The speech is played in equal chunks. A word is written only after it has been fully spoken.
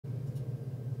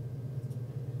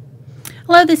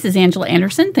Hello, this is Angela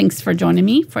Anderson. Thanks for joining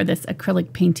me for this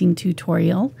acrylic painting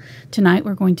tutorial. Tonight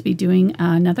we're going to be doing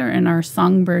another in our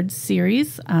Songbird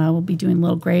series. We'll be doing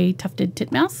little Grey Tufted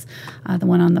Titmouse, the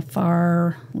one on the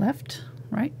far left,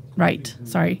 right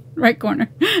corner.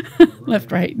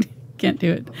 Left, right. Can't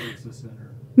do it.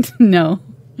 No,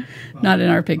 not in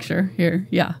our picture here.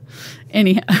 Yeah.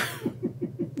 Anyhow,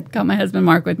 got my husband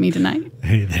Mark with me tonight.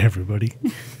 Hey there, everybody.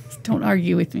 Don't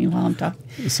argue with me while I'm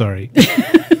talking. Sorry.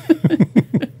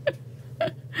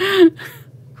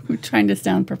 We're trying to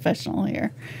sound professional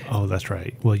here. Oh, that's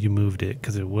right. Well, you moved it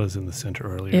because it was in the center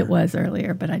earlier. It was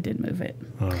earlier, but I did move it.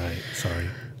 All right. Sorry.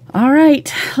 All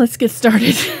right. Let's get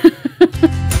started.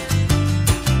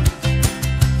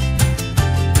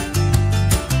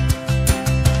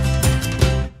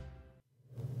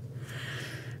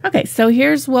 Okay, so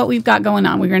here's what we've got going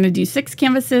on. We're going to do 6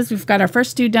 canvases. We've got our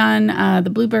first 2 done, the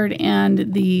Bluebird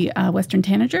and the Western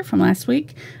Tanager from last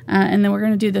week. And then we're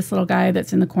going to do this little guy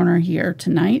that's in the corner here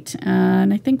tonight.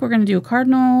 And I think we're going to do a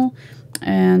Cardinal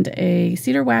and a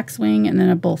Cedar Waxwing and then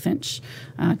a Bullfinch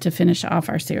to finish off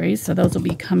our series. So those will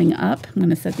be coming up. I'm going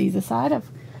to set these aside. I'm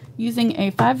using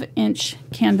a 5-inch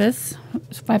canvas,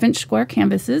 5-inch square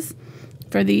canvases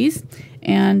for these.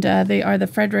 And they are the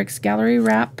Fredrix Gallery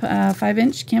Wrap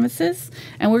 5-inch canvases.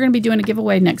 And we're going to be doing a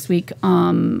giveaway next week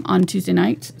on Tuesday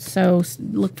night. So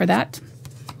look for that.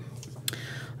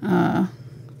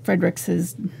 Fredrix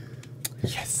has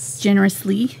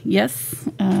generously,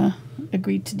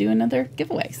 agreed to do another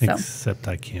giveaway. So. Except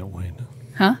I can't win.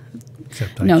 Huh?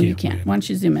 Except I no, can't you can't. win. Why don't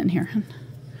you zoom in here?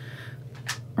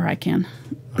 Or I can.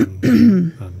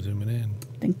 I'm zooming in.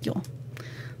 Thank you.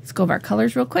 Let's go over our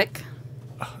colors real quick.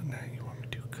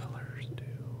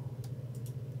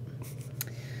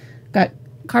 Got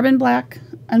Carbon Black,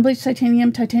 Unbleached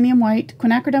Titanium, Titanium White,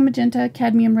 Quinacridone Magenta,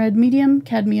 Cadmium Red Medium,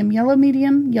 Cadmium Yellow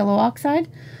Medium, Yellow Oxide,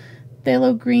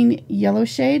 Phthalo Green Yellow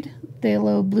Shade,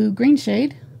 Phthalo Blue Green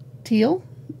Shade, Teal,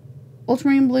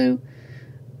 Ultramarine Blue,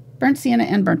 Burnt Sienna,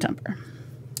 and Burnt Umber.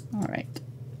 All right.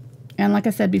 And like I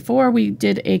said before, we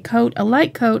did a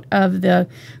light coat of the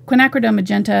Quinacridone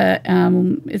Magenta.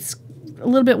 It's a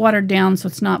little bit watered down, so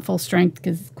it's not full strength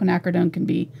because quinacridone can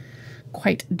be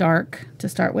quite dark to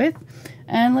start with.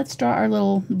 And let's draw our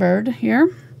little bird here.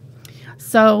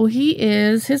 So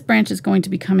his branch is going to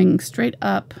be coming straight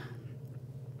up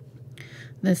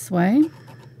this way.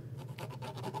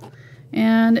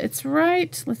 And it's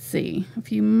right, let's see,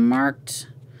 if you marked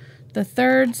the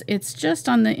thirds, it's just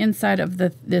on the inside of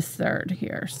this third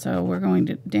here. So we're going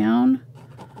to down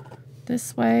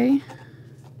this way,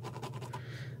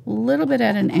 a little bit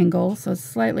at an angle, so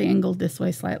slightly angled this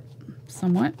way,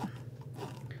 somewhat.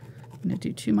 I'm going to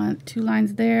do two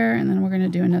lines there, and then we're going to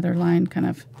do another line, kind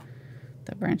of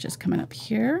the branches coming up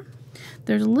here.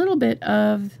 There's a little bit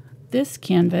of this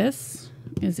canvas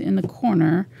is in the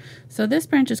corner, so this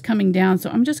branch is coming down,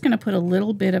 so I'm just going to put a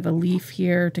little bit of a leaf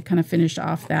here to kind of finish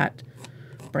off that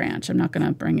branch. I'm not going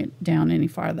to bring it down any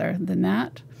farther than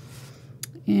that.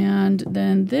 And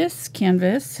then this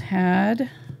canvas had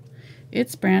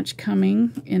its branch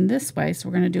coming in this way, so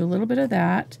we're going to do a little bit of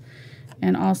that.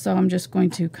 And also I'm just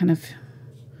going to kind of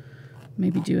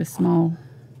maybe do a small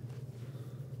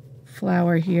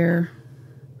flower here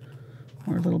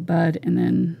or a little bud and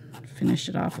then finish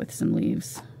it off with some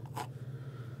leaves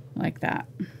like that.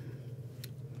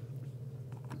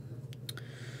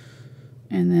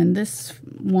 And then this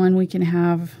one we can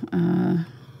have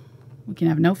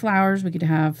no flowers. We could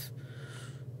have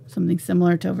something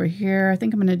similar to over here. I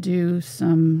think I'm going to do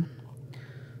some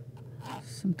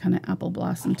kind of apple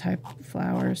blossom type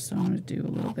flowers. So I'm going to do a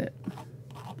little bit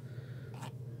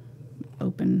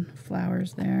open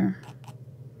flowers there.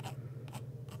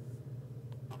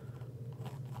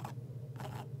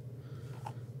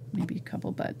 Maybe a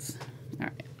couple buds. All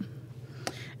right.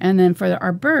 And then for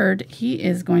our bird, he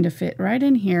is going to fit right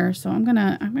in here. So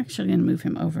I'm actually going to move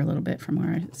him over a little bit from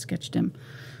where I sketched him.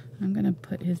 I'm going to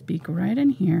put his beak right in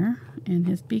here. And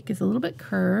his beak is a little bit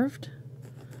curved.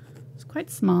 It's quite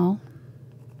small.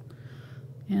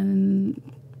 And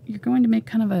you're going to make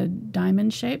kind of a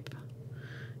diamond shape.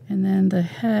 And then the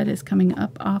head is coming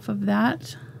up off of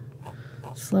that,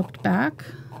 sloped back.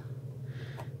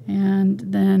 And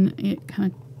then it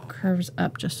kind of curves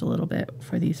up just a little bit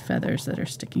for these feathers that are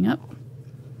sticking up.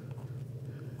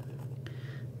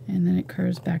 And then it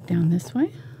curves back down this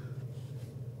way.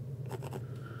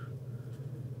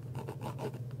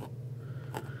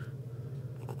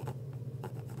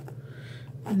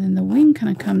 And then the wing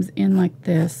kind of comes in like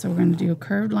this. So we're going to do a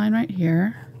curved line right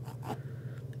here.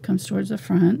 It comes towards the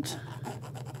front.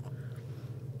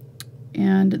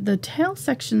 And the tail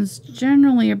section's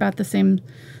generally about the same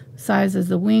size as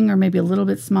the wing or maybe a little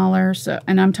bit smaller. So,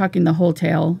 and I'm talking the whole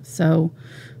tail. So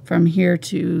from here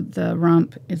to the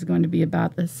rump is going to be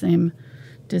about the same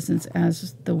distance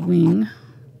as the wing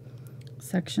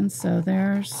section. So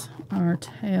there's our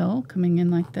tail coming in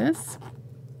like this.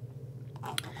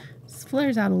 This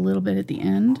flares out a little bit at the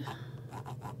end.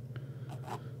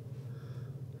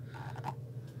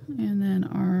 And then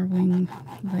our wing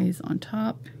lays on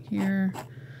top here.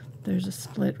 There's a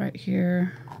split right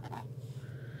here.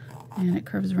 And it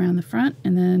curves around the front.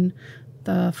 And then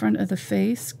the front of the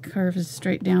face curves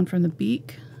straight down from the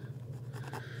beak.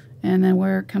 And then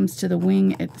where it comes to the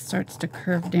wing, it starts to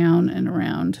curve down and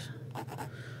around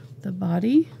the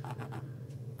body.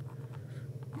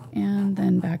 And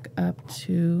then back up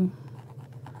to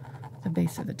the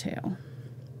base of the tail.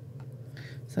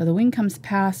 So the wing comes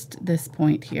past this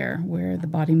point here where the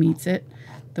body meets it.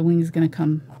 The wing is going to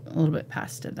come a little bit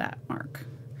past to that mark.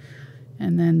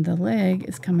 And then the leg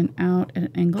is coming out at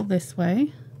an angle this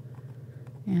way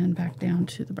and back down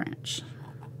to the branch.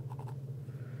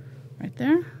 Right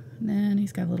there. And then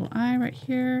he's got a little eye right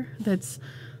here that's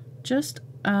just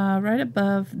right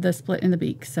above the split in the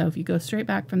beak. So if you go straight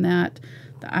back from that,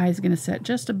 the eye is going to set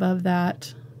just above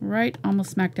that, right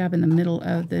almost smack dab in the middle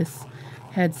of this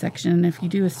head section. And if you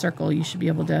do a circle, you should be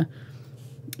able to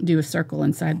do a circle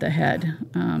inside the head,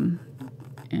 and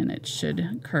it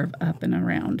should curve up and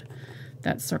around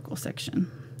that circle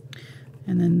section.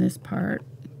 And then this part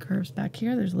curves back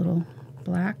here. There's a little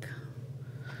black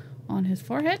on his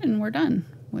forehead, and we're done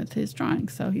with his drawing.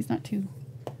 So he's not too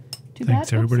bad.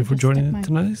 Thanks everybody for joining us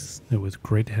tonight. It was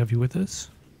great to have you with us.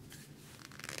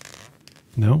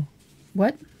 No?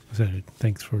 What? I said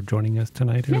thanks for joining us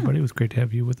tonight, everybody. It was great to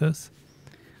have you with us.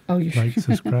 Oh, you're like,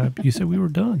 subscribe. You said we were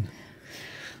done.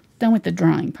 Done with the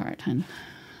drawing part, hon.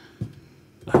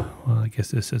 Well, I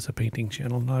guess this is a painting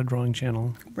channel, not a drawing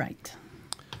channel. Right.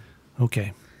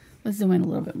 Okay. Let's zoom in a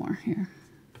little bit more here.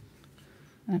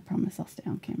 And I promise I'll stay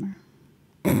on camera.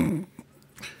 I'm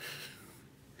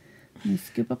going to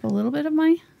scoop up a little bit of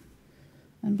my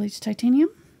unbleached titanium.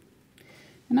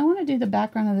 And I want to do the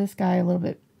background of this guy a little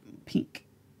bit pink.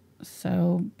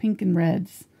 So pink and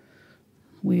reds.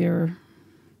 We've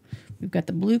got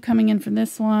the blue coming in from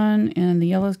this one and the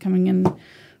yellow's coming in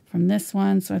from this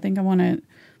one. So I think I want to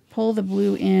pull the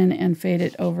blue in and fade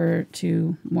it over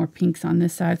to more pinks on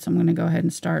this side. So I'm going to go ahead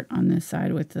and start on this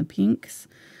side with the pinks.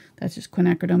 That's just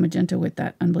Quinacridone Magenta with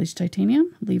that unbleached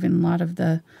titanium, leaving a lot of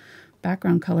the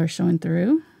background color showing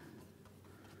through.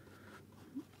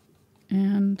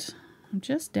 And I'm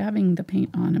just dabbing the paint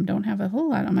on. I don't have a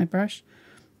whole lot on my brush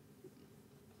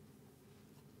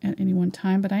at any one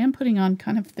time, but I am putting on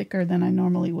kind of thicker than I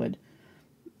normally would.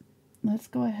 Let's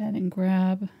go ahead and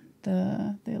grab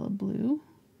the Phthalo blue.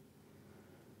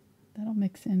 That'll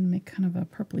mix in, make kind of a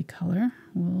purpley color.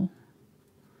 We'll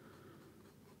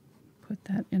put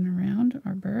that in around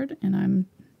our bird, and I'm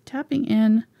tapping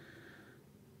in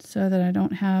so that I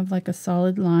don't have like a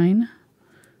solid line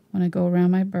when I go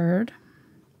around my bird,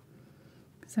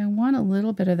 because I want a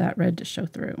little bit of that red to show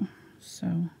through.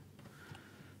 So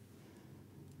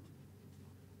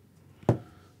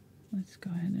let's go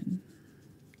ahead and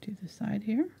do the side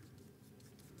here.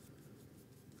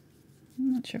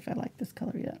 I'm not sure if I like this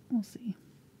color yet. We'll see.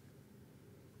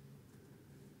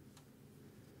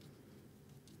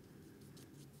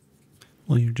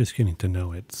 Well, you're just getting to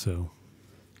know it, so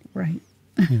right.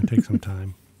 Take some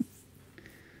time.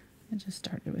 I just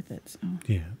started with it, so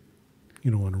yeah, you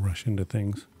don't want to rush into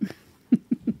things.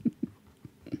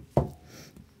 I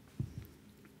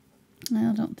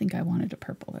don't think I wanted a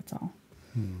purple. That's all.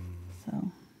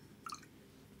 So,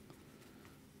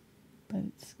 but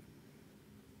it's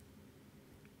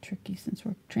tricky since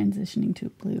we're transitioning to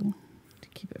blue to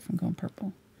keep it from going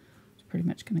purple. It's pretty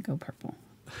much going to go purple.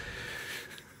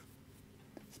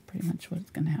 That's pretty much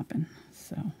what's going to happen.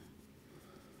 So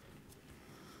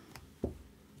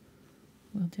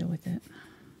we'll deal with it.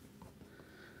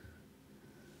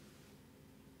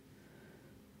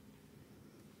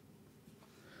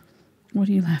 What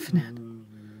are you laughing at?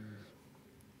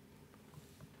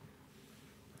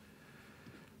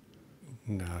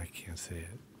 No, I can't say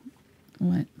it.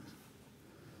 What?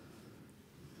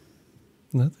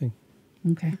 Nothing.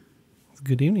 Okay.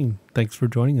 Good evening. Thanks for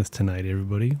joining us tonight,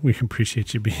 everybody. We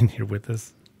appreciate you being here with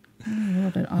us. A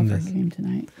little bit off our game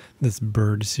tonight. This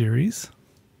bird series.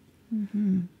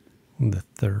 Mm-hmm. The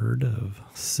third of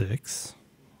 6,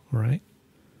 right?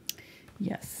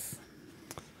 Yes.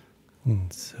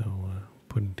 And so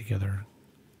putting together,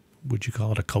 would you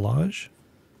call it a collage?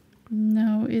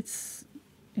 No, it's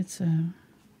a,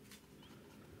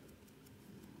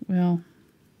 well,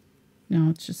 no,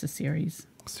 it's just a series.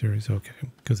 series, okay.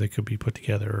 Because they could be put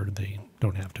together or they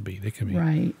don't have to be. They can be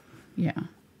Right. Yeah.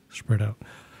 spread out.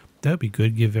 That would be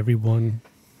good. Give everyone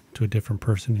to a different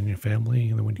person in your family.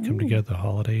 And then when you come together the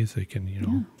holidays, they can, you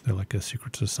know, they're like a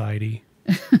secret society.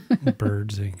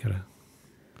 Birds, they gotta,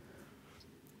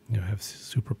 you know, have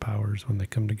superpowers when they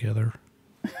come together.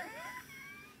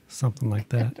 Something like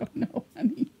that. I don't know,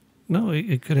 honey. No,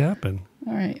 it could happen.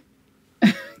 All right.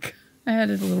 I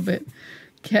added a little bit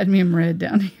cadmium red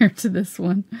down here to this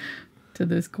one, to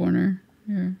this corner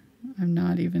here. I'm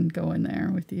not even going there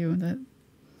with you. That.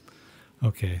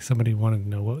 Okay, somebody wanted to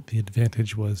know what the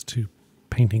advantage was to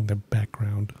painting the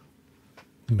background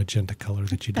magenta color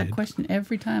that you did. That question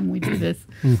every time we do this.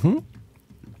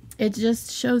 It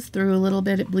just shows through a little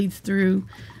bit. It bleeds through.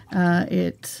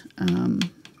 It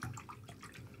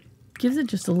gives it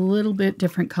just a little bit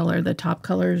different color. The top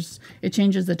colors, it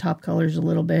changes the top colors a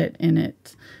little bit, and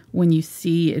it, when you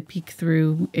see it peek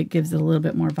through, it gives it a little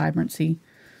bit more vibrancy.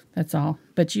 That's all.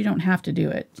 But you don't have to do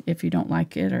it if you don't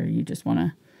like it or you just want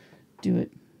to do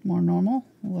it more normal,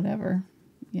 whatever.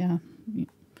 Yeah.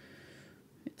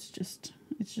 It's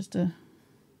just a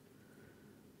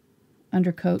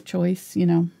undercoat choice, you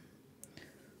know.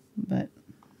 But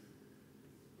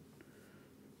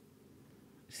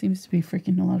it seems to be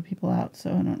freaking a lot of people out,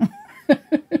 so I don't know. I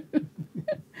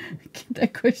get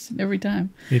that question every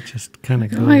time. It just kind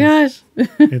of goes. Oh my gosh.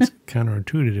 It's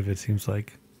counterintuitive, it seems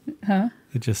like. Huh?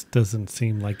 It just doesn't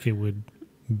seem like it would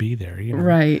be there, you know.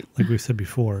 Right. Like we said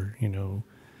before, you know,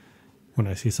 when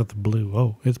I see something blue,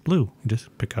 oh, it's blue.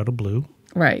 Just pick out a blue.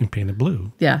 Right. And paint it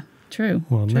blue. Yeah. True.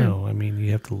 Well, True. no. I mean,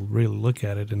 you have to really look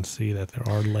at it and see that there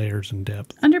are layers and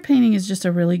depth. Underpainting is just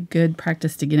a really good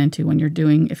practice to get into when you're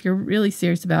doing, if you're really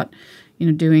serious about, you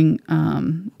know, doing,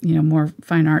 you know, more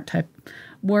fine art type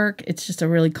work. It's just a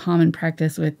really common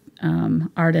practice with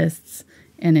artists,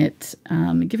 and it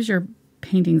gives your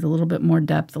paintings a little bit more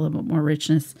depth, a little bit more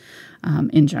richness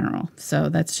in general. So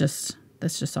that's just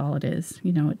all it is.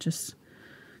 You know, it just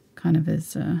kind of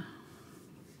is.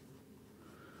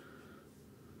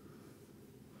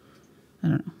 I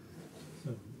don't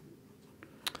know.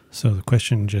 So the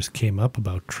question just came up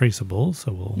about traceables,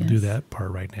 so we'll do that part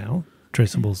right now.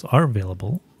 Traceables are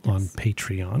available on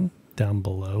Patreon. Down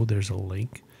below, there's a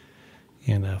link,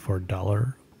 and for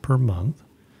 $1 per month,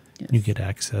 you get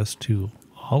access to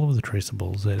all of the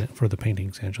traceables for the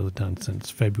paintings Angela's done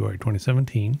since February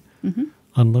 2017.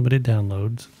 Unlimited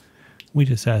downloads. We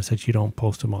just ask that you don't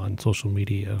post them on social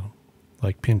media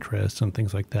like Pinterest and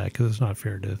things like that, because it's not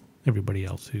fair to everybody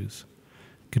else who's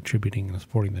contributing and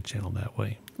supporting the channel that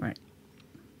way. Right.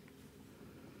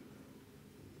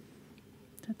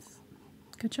 That's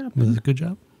good job. This is a good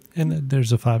job. And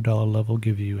there's a $5 level,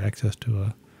 give you access to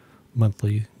a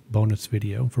monthly bonus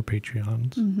video for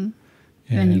Patreons.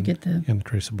 And you get the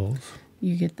traceables.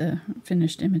 You get the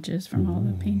finished images from all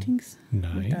the paintings.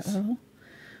 Nice.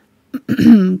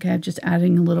 Okay, I'm just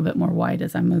adding a little bit more white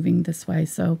as I'm moving this way.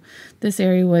 So this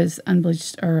area was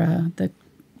unbleached, or the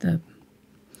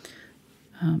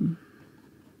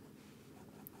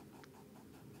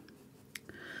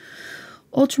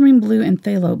Ultramarine Blue and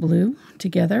Phthalo Blue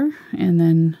together, and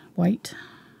then white,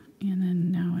 and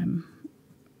then now I'm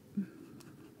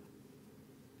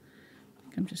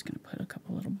just going to put a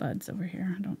couple little buds over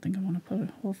here. I don't think I want to put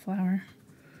a whole flower.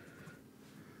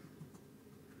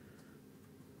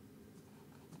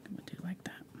 I'm going to do like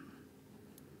that.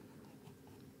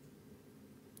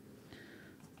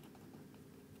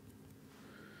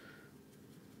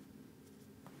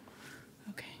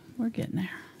 Okay, we're getting there.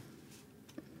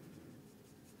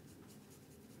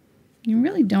 You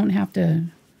really don't have to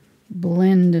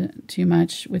blend too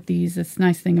much with these. That's the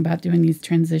nice thing about doing these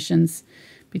transitions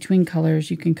between colors.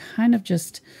 You can kind of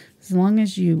just, as long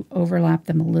as you overlap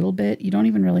them a little bit, you don't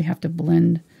even really have to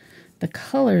blend the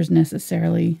colors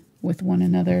necessarily with one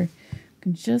another. You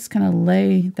can just kind of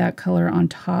lay that color on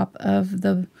top of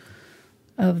the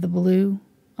blue,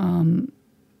 and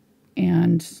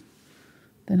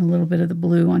then a little bit of the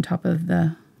blue on top of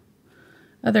the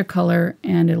other color,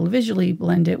 and it'll visually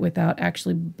blend it without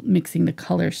actually mixing the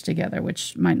colors together,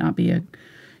 which might not be a,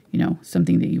 you know,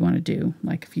 something that you want to do.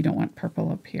 Like if you don't want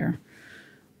purple up here,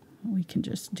 we can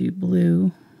just do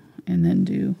blue and then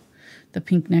do the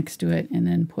pink next to it, and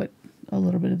then put a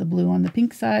little bit of the blue on the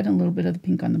pink side and a little bit of the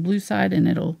pink on the blue side, and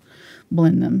it'll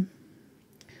blend them.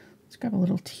 Let's grab a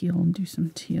little teal and do some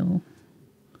teal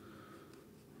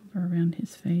over around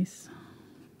his face.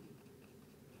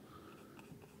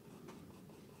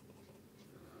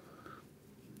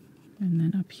 And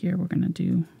then up here, we're going to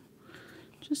do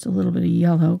just a little bit of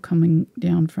yellow coming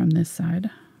down from this side.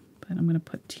 But I'm going to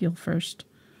put teal first,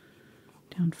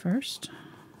 down first.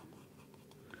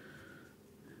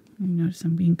 You notice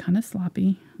I'm being kind of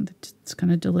sloppy. It's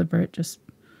kind of deliberate, just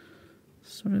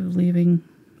sort of leaving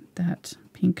that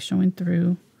pink showing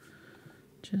through.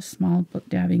 Just small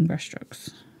dabbing brush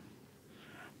strokes.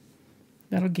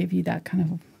 That'll give you that kind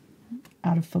of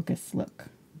out of focus look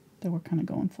that we're kind of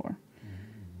going for.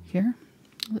 Here,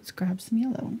 let's grab some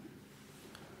yellow.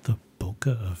 The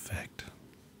bokeh effect.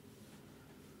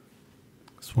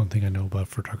 It's one thing I know about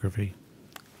photography.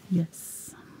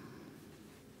 Yes.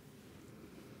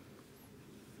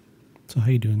 So how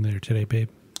you doing there today, babe?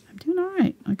 I'm doing all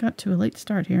right. I got to a late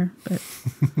start here, but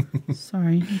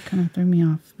sorry, it kind of threw me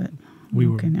off, but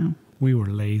I'm okay now. We were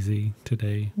lazy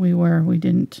today. We were. I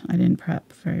didn't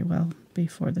prep very well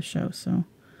before the show, so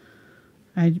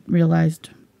I realized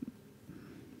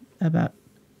about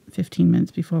 15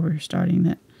 minutes before we were starting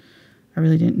that I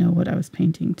really didn't know what I was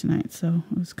painting tonight, so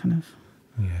it was kind of...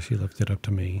 Yeah, she left it up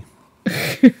to me.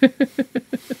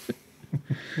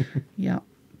 Yeah.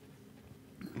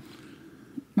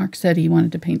 Mark said he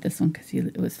wanted to paint this one because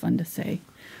it was fun to say.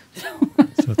 So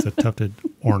it's a tufted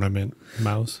ornament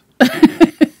mouse.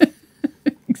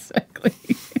 Exactly.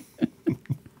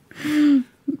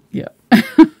 Yeah.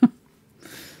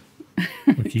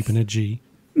 We're keeping it G.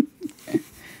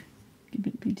 Keep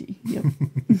it PG. Yep.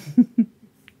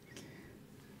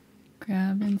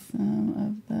 Grabbing some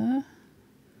of the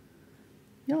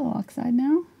yellow oxide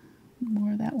now.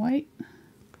 More of that white.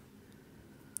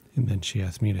 And then she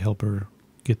asked me to help her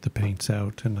get the paints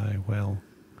out, and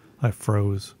I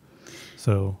froze.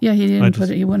 So yeah, he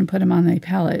wouldn't put them on the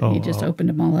palette. He just opened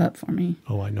them all up for me.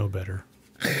 Oh, I know better.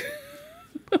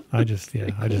 I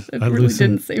really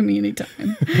didn't save me any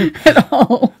time at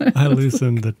all. I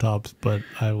loosened the tops, but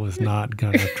I was not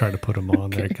going to try to put them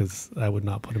on there because I would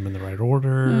not put them in the right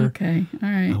order. Okay, all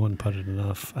right. I wouldn't put it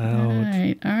enough out.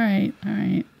 All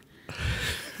right.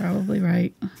 Probably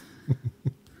right.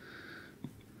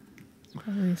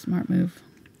 Probably a smart move.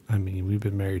 I mean, we've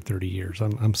been married 30 years.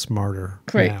 I'm smarter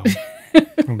Great. now.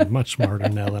 I'm much smarter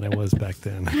now than I was back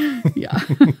then. Yeah.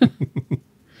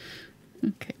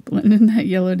 Okay, blending that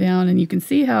yellow down, and you can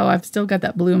see how I've still got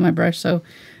that blue in my brush, so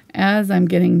as I'm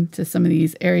getting to some of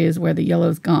these areas where the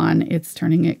yellow's gone, it's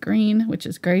turning it green, which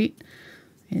is great.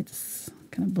 It's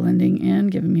kind of blending in,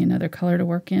 giving me another color to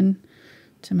work in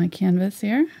to my canvas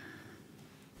here.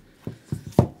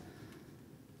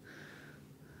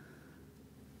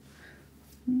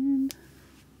 And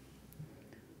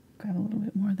grab a little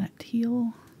bit more of that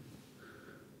teal.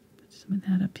 Put some of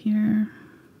that up here.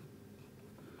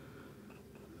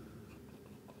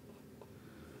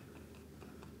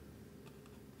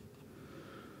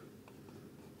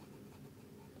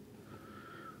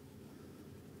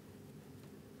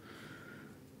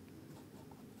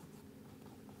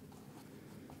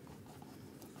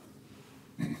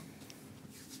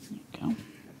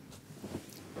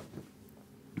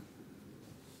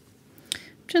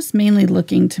 Just mainly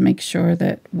looking to make sure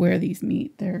that where these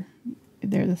meet, they're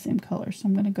the same color. So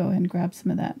I'm going to go ahead and grab some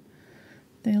of that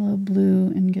phthalo blue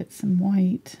and get some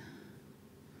white.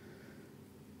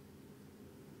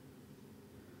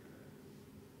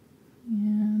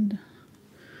 And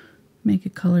make a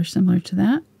color similar to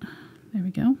that. There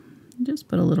we go. Just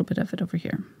put a little bit of it over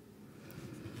here.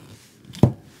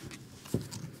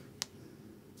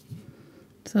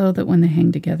 So that when they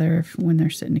hang together, when they're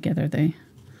sitting together,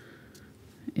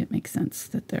 it makes sense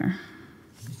that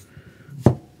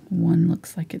one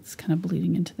looks like it's kind of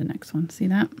bleeding into the next one. See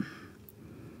that?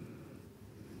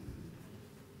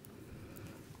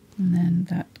 And then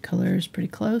that color is pretty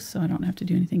close, so I don't have to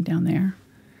do anything down there.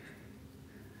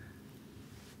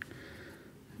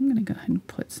 I'm going to go ahead and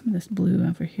put some of this blue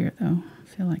over here, though. I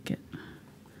feel like it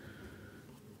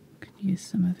could use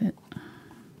some of it.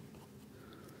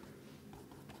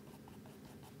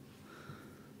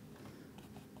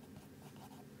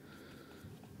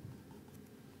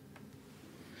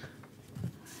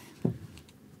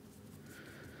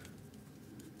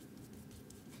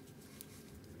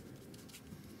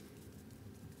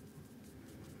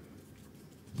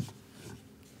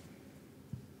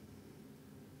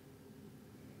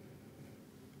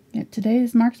 Today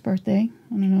is Mark's birthday. I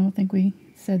don't know, I think we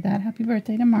said that. Happy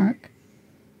birthday to Mark.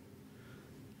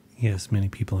 Yes, many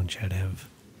people in chat have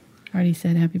already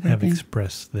said happy birthday. Have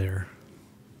expressed their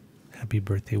happy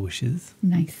birthday wishes.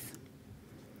 Nice.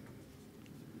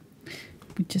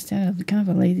 We just had a kind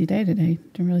of a lazy day today.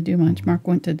 Didn't really do much. Mark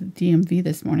went to the DMV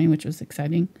this morning, which was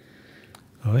exciting.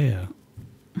 Oh, yeah.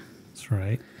 That's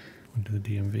right. Went to the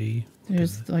DMV.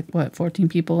 There's like, what, 14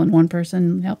 people and one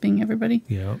person helping everybody?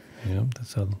 Yep.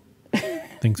 That's how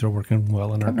things are working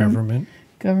well in our government.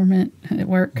 Government at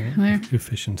work there.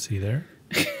 Efficiency there.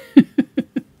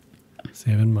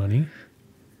 Saving money.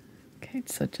 Okay,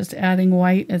 so just adding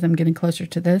white as I'm getting closer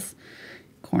to this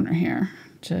corner here.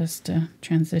 Just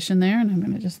transition there, and I'm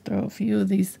going to just throw a few of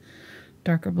these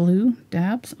darker blue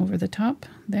dabs over the top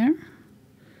there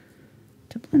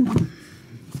to blend them.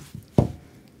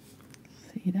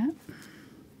 See that?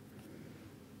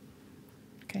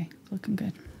 Okay, looking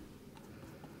good.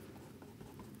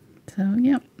 So,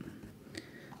 yep.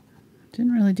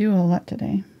 Didn't really do a whole lot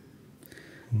today.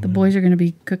 The boys are going to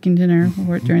be cooking dinner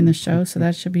during the show, so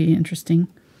that should be interesting.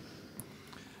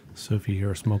 So if you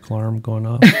hear a smoke alarm going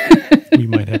off, we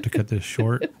might have to cut this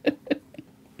short.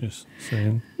 Just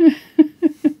saying.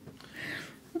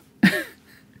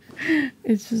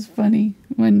 It's just funny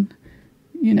when,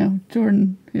 you know,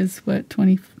 Jordan is, what,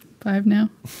 25 now?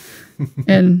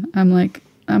 And I'm like,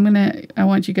 I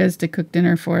want you guys to cook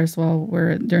dinner for us while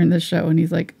we're during the show. And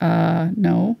he's like,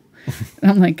 no. And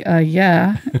I'm like,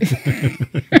 yeah.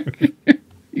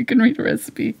 You can read a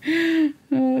recipe.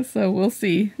 So we'll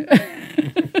see.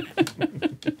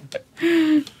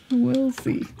 We'll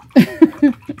see.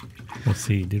 Let's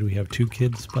see. Did we have 2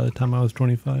 kids by the time I was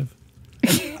 25?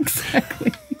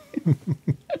 Exactly.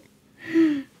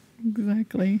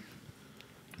 Exactly.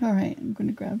 All right. I'm going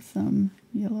to grab some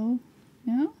yellow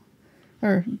now.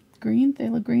 Or green,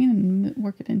 phthalo green, and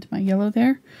work it into my yellow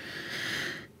there.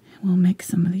 We'll make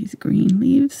some of these green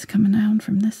leaves coming down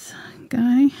from this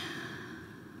guy.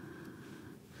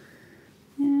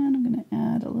 And I'm going to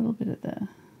add a little bit of the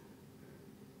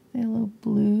phthalo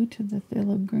blue to the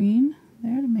phthalo green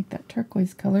there to make that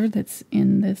turquoise color that's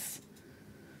in this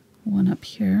one up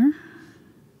here.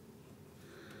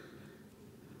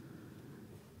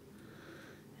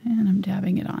 And I'm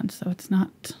dabbing it on so it's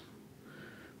not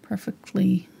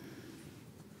perfectly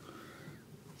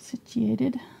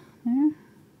situated there.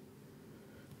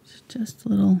 Just a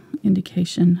little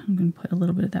indication. I'm going to put a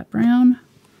little bit of that brown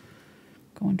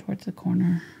going towards the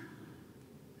corner.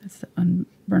 That's the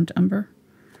unburnt umber.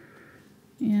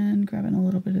 And grabbing a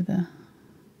little bit of the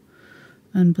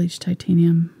unbleached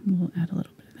titanium. We'll add a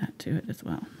little bit of that to it as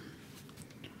well.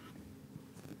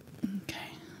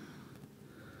 Okay.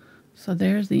 So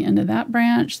there's the end of that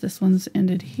branch. This one's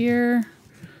ended here.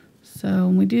 So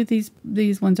when we do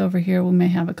these ones over here, we may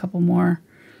have a couple more.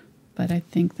 But I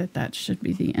think that should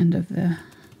be the end of the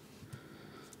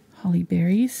holly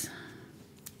berries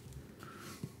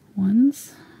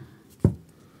ones.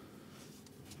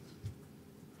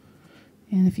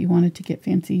 And if you wanted to get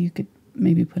fancy, you could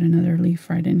maybe put another leaf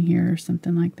right in here or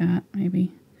something like that,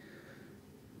 maybe.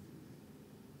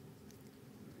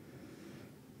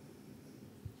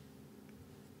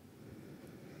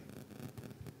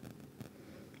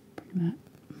 Bring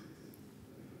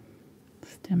that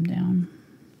stem down.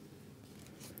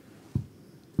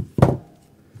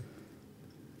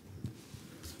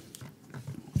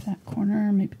 That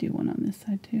corner, maybe do one on this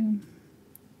side too. Am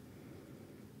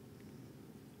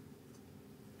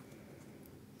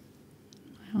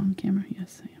I on camera?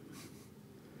 Yes, I am.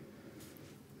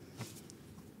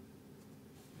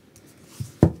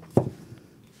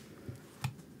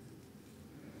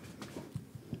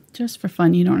 Just for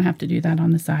fun, you don't have to do that on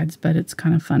the sides, but it's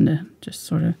kind of fun to just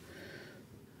sort of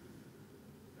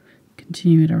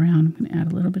continue it around. I'm going to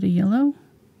add a little bit of yellow.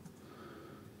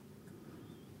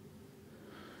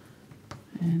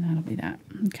 And that'll be that.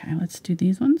 Okay, let's do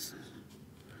these ones.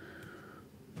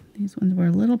 These ones were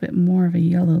a little bit more of a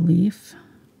yellow leaf.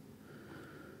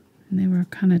 And they were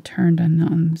kind of turned on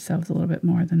themselves a little bit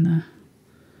more than the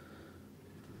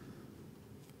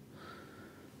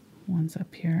ones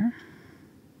up here.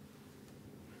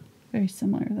 Very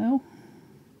similar though.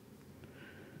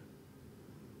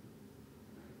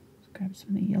 Let's grab some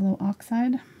of the yellow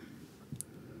oxide.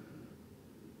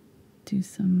 Do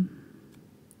some...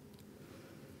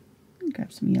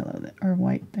 Grab some yellow or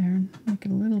white there and make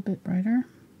it a little bit brighter.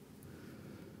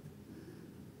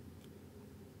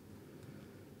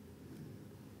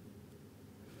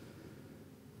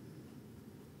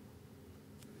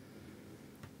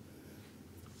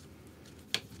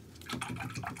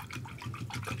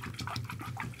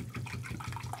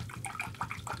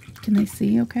 Can they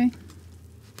see okay?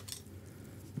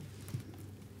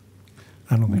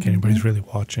 I don't think anybody's really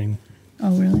watching.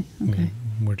 Oh, really? Okay.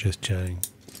 We're just chatting.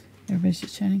 Everybody's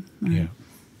just chatting? All right.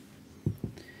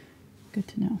 Good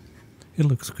to know. It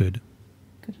looks good.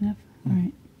 Good enough? All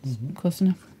right. Close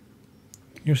enough.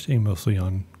 You're staying mostly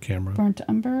on camera. Burnt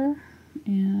umber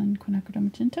and Quinacridone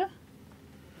Magenta.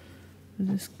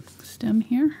 This stem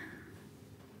here.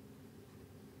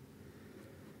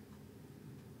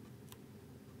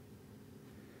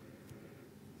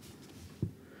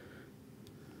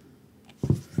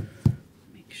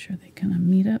 Make sure they kind of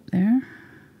meet up there.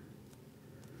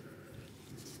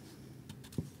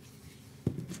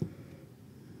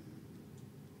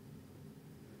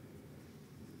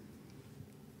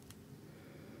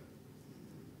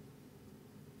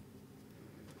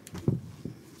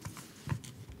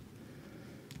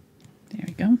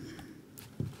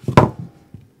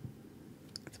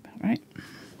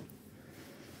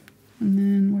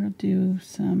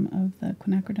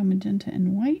 Quinacridone Magenta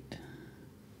and White.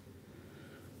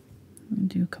 I'm going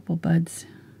to do a couple buds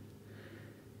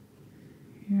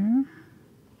here.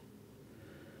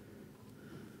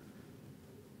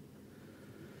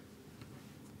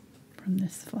 From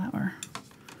this flower.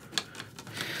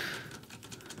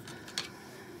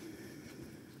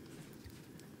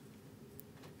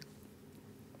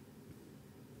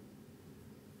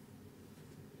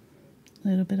 A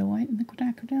little bit of white in the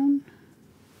quinacridone.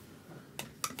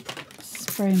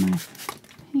 Spray my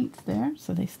paints there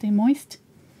so they stay moist.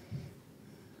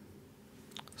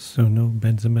 So no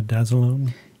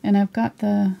benzimidazolone? And I've got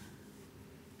the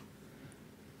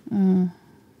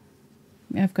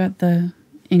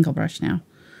angle brush now.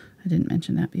 I didn't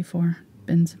mention that before.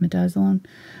 Benzimidazolone.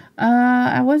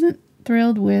 I wasn't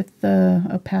thrilled with the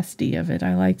opacity of it.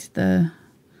 I liked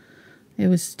it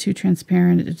was too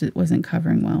transparent. It wasn't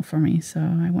covering well for me, so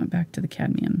I went back to the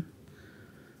cadmium.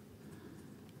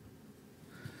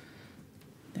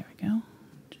 There we go.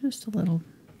 Just a little.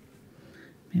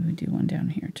 Maybe do one down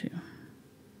here too.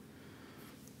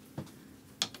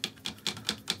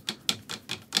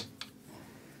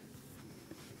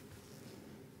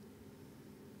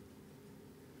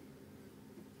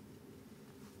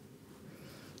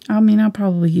 I mean, I'll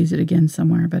probably use it again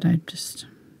somewhere, but I just,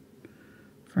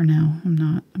 for now, I'm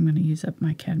not. I'm going to use up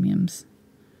my cadmiums.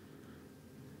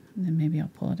 And then maybe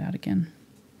I'll pull it out again.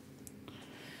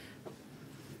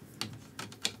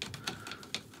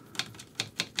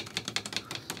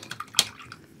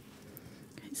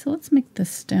 Okay, so let's make the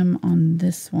stem on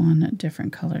this one a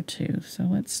different color too. So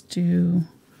let's do,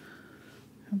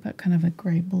 how about kind of a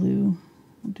gray blue?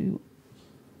 We'll do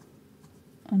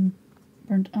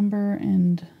burnt umber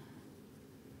and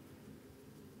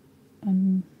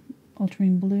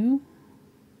ultramarine blue.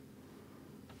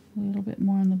 A little bit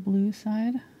more on the blue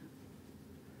side.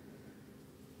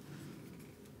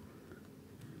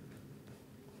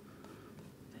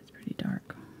 That's pretty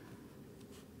dark.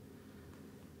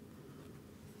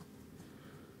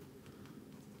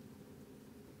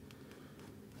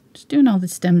 Just doing all the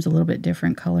stems a little bit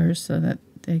different colors so that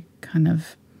they kind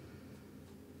of,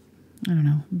 I don't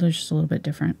know, they're just a little bit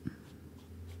different.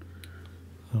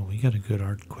 Oh, we got a good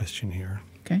art question here.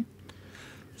 Okay.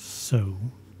 So,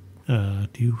 do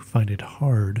you find it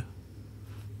hard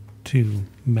to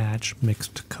match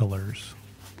mixed colors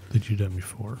that you've done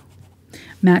before?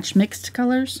 Match mixed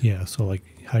colors? Yeah, so like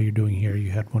how you're doing here,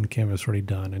 you had one canvas already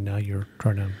done, and now you're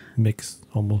trying to mix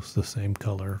almost the same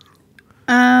color.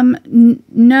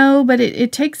 No, but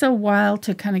it takes a while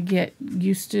to kind of get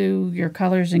used to your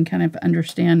colors and kind of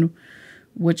understand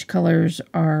which colors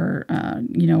are,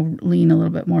 you know, lean a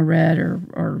little bit more red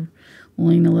or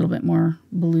lean a little bit more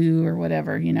blue or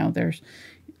whatever. You know, there's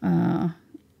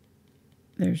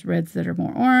reds that are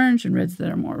more orange and reds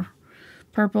that are more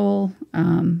purple.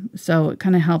 So it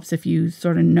kind of helps if you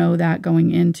sort of know that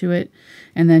going into it,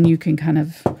 and then you can kind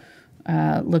of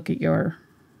look at your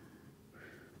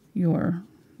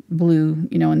blue,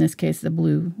 you know, in this case the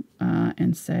blue,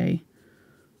 and say,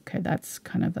 okay, that's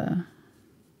kind of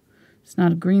it's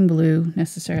not a green blue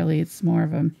necessarily, it's more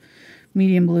of a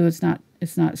medium blue. It's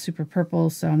not super purple,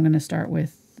 so I'm going to start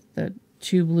with the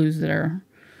two blues that are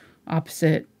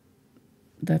opposite,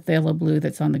 the phthalo blue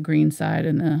that's on the green side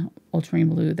and the ultramarine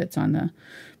blue that's on the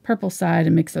purple side,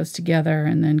 and mix those together,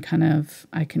 and then kind of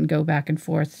I can go back and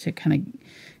forth to kind of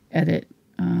edit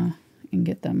and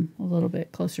get them a little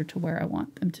bit closer to where I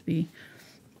want them to be.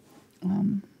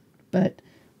 But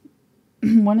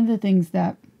one of the things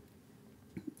that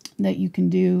you can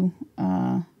do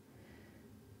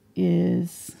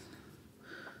is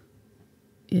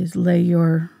lay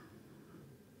your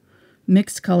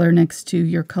mixed color next to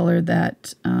your color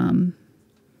that,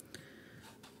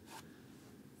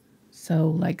 so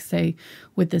like say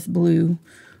with this blue,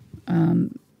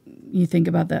 you think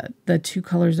about the two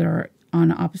colors that are on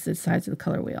opposite sides of the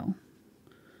color wheel,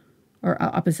 or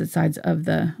opposite sides of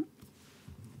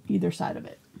either side of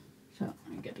it. So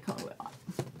let me get the color wheel on.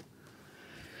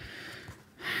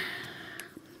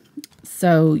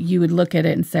 So you would look at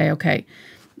it and say, okay,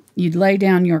 you'd lay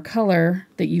down your color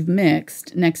that you've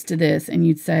mixed next to this, and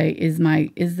you'd say,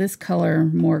 is this color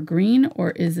more green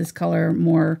or is this color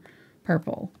more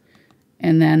purple?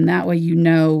 And then that way you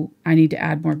know I need to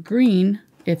add more green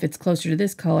if it's closer to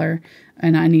this color,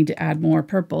 and I need to add more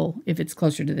purple if it's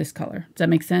closer to this color. Does that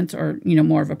make sense? Or, you know,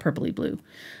 more of a purpley blue.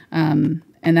 And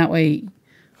that way,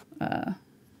 I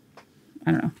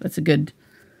don't know, that's a good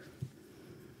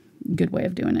way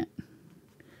of doing it,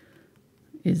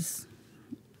 is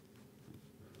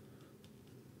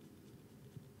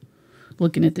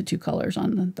looking at the two colors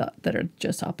on that are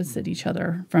just opposite each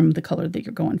other from the color that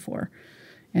you're going for,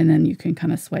 And then you can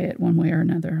kind of sway it one way or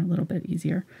another a little bit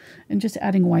easier. And just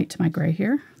adding white to my gray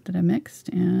here that I mixed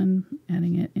and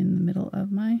adding it in the middle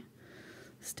of my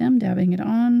stem, dabbing it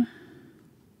on.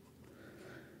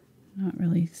 Not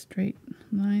really straight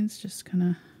lines, just kind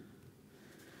of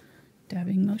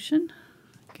dabbing motion.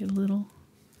 Get a little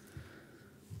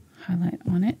highlight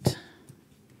on it.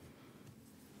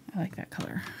 I like that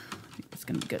color. I think it's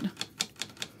going to be good.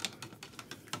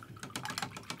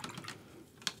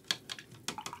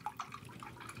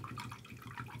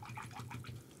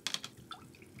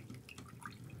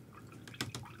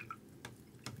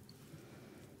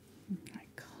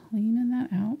 Cleaning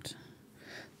that out.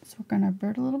 Let's work on our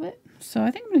bird a little bit. So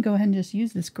I think I'm going to go ahead and just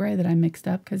use this gray that I mixed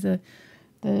up, because the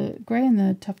gray in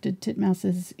the Tufted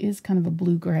Titmouse is kind of a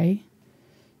blue gray.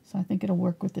 So I think it'll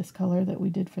work with this color that we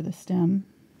did for the stem.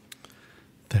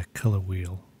 That color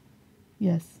wheel.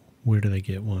 Yes. Where do they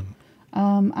get one?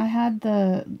 I had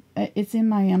it's in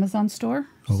my Amazon store.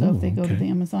 Oh, so if they go to okay. the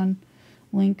Amazon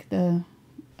link,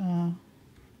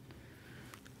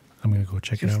 I'm going to go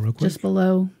check it out real quick. Just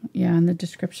below, yeah, in the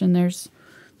description, there's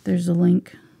a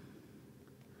link.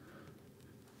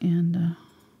 And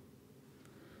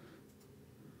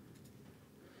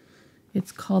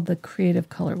it's called the Creative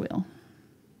Color Wheel.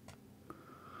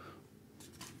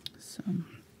 So,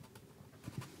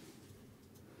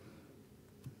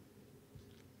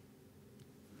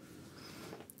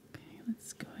 okay,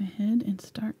 let's go ahead and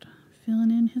start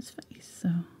filling in his face. So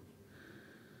I'm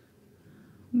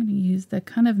going to use the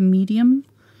kind of medium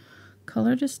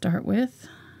color to start with.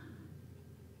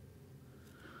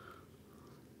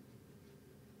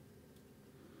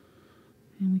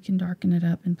 And we can darken it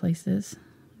up in places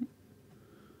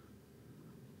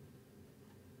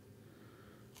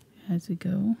as we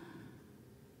go.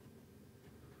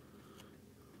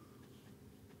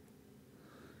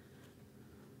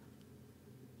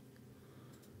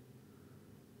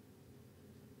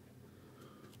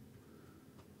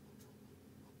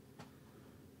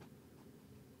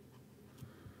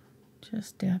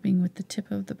 Just dabbing with the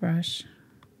tip of the brush.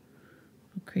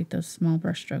 I'll create those small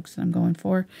brush strokes that I'm going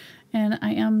for. And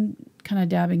I am kind of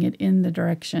dabbing it in the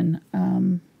direction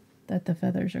that the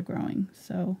feathers are growing.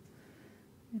 So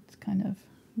it's kind of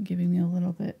giving me a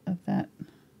little bit of that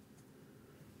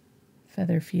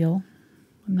feather feel.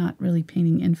 I'm not really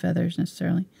painting in feathers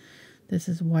necessarily. This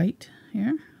is white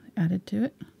here, added to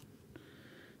it.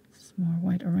 Some more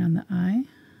white around the eye.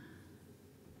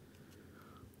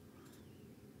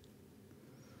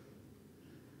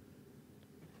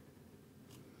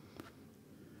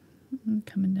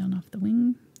 Coming down off the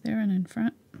wing there and in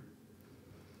front.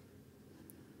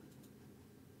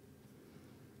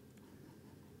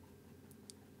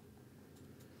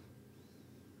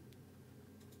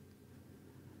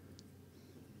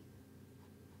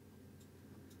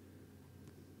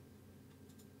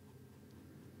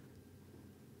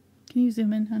 Can you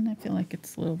zoom in, hon? I feel like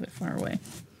it's a little bit far away.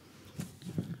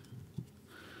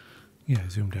 Yeah, I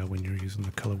zoomed out when you're using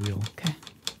the color wheel. Okay.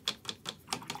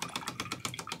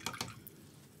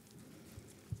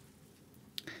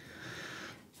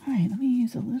 All right, let me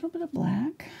use a little bit of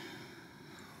black.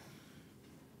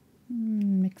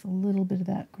 Mix a little bit of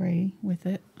that gray with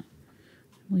it.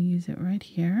 We'll use it right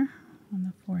here on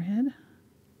the forehead.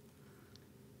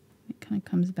 It kind of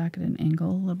comes back at an angle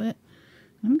a little bit.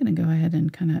 I'm going to go ahead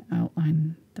and kind of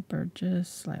outline the bird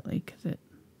just slightly because it's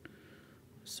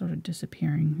sort of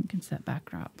disappearing against that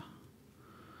backdrop.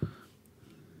 There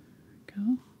we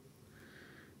go.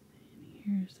 And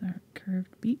here's our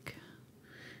curved beak.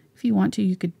 If you want to,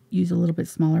 you could use a little bit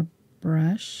smaller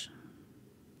brush.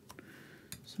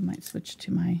 So I might switch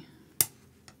to my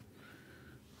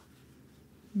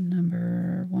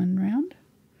number 1 round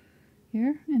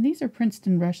here. And these are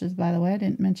Princeton brushes, by the way. I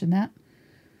didn't mention that.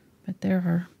 But they're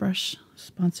our brush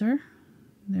sponsor.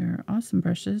 They're awesome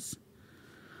brushes.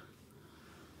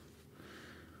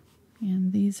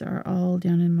 And these are all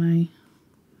down in my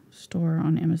store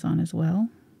on Amazon as well.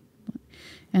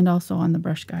 And also on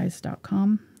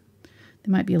thebrushguys.com.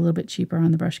 They might be a little bit cheaper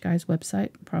on the Brush Guys website.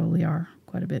 Probably are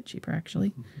quite a bit cheaper,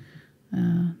 actually.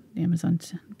 The Amazon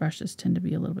brushes tend to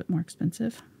be a little bit more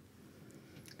expensive.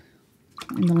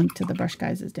 And the link to the Brush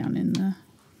Guys is down in the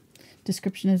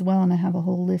description as well. And I have a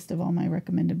whole list of all my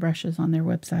recommended brushes on their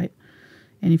website.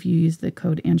 And if you use the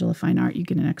code AngelaFineArt, you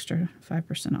get an extra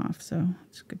 5% off. So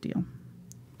it's a good deal.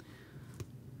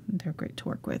 They're great to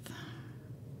work with.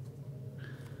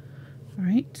 All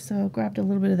right, so grabbed a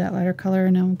little bit of that lighter color,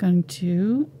 and now I'm going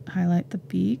to highlight the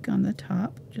beak on the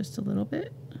top just a little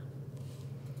bit.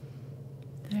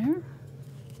 There.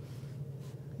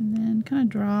 And then kind of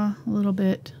draw a little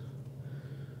bit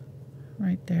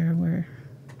right there where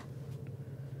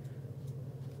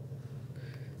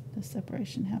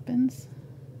separation happens.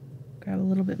 Grab a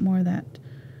little bit more of that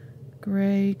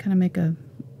gray, kind of make a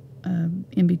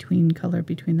in-between color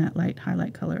between that light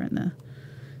highlight color and the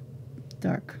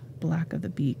dark black of the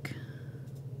beak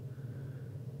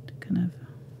to kind of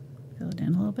fill it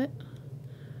in a little bit.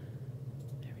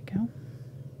 There we go.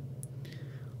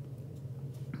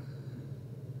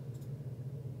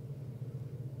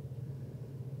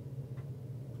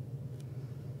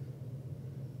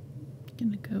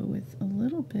 Gonna go with a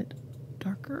little bit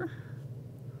darker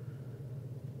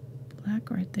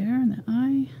black right there in the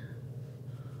eye.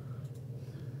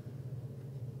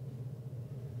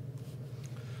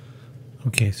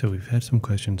 Okay, so we've had some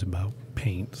questions about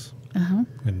paints.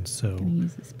 And so I'm gonna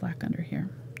use this black under here.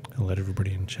 I'll let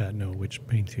everybody in chat know which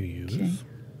paint you use. Okay.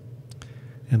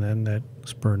 And then that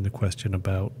spurred the question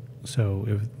about, so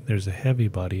if there's a heavy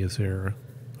body,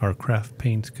 are craft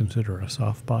paints considered a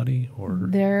soft body, or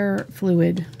they're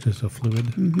fluid? Just a fluid?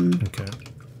 Mm-hmm. Okay.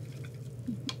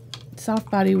 Soft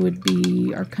body would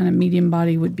be, or kind of medium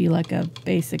body would be like a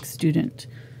basic student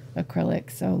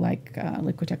acrylic, so like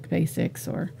Liquitex Basics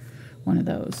or one of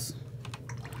those.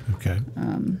 Okay.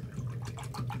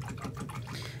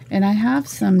 And I have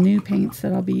some new paints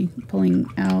that I'll be pulling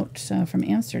out from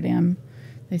Amsterdam.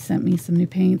 They sent me some new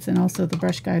paints, and also the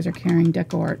brush guys are carrying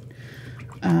DecoArt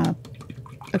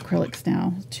acrylics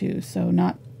now too. So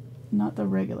not the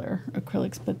regular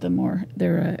acrylics, but the more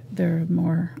they're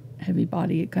more heavy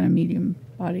body, kind of medium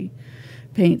body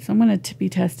paints. So I'm going to be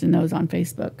testing those on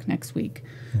Facebook next week.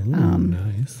 Ooh,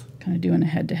 nice. Kind of doing a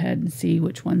head-to-head and see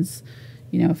which ones,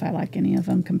 if I like any of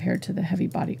them compared to the heavy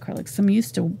body acrylics. I'm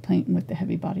used to painting with the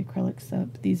heavy body acrylics, so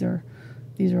these are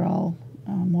all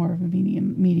more of a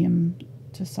medium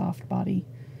to soft body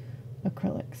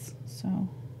acrylics. So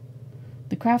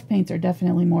the craft paints are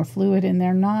definitely more fluid, and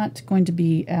they're not going to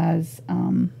be as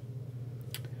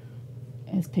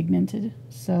pigmented.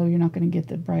 So you're not going to get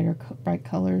the bright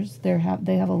colors. They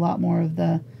have a lot more of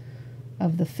the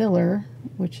filler,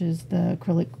 which is the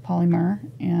acrylic polymer,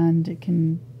 and it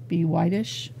can be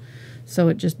whitish. So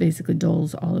it just basically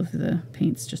dulls all of the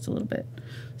paints just a little bit.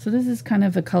 So this is kind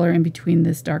of a color in between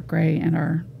this dark gray and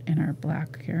our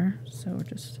black here. So we're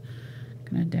just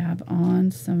gonna dab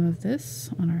on some of this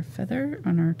on our feather,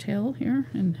 on our tail here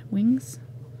and wings.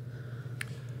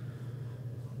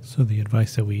 So the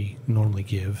advice that we normally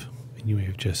give, and you may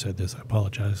have just said this, I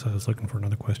apologize, I was looking for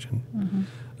another question,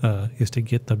 is to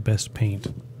get the best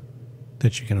paint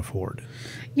that you can afford.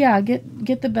 Yeah,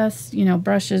 get the best,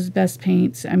 brushes, best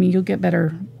paints. I mean, you'll get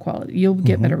better quality. You'll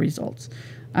get better results.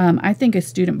 I think a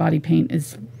student body paint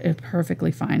is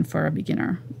perfectly fine for a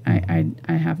beginner. I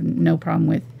have no problem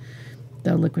with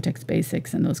the Liquitex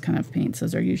Basics and those kind of paints.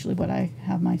 Those are usually what I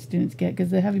have my students get, because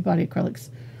the heavy body acrylics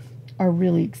are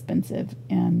really expensive,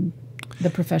 and the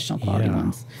professional quality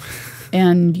ones.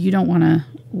 And you don't want to,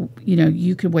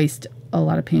 you could waste a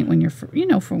lot of paint when you're, for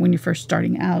when you're first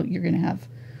starting out. You're going to have,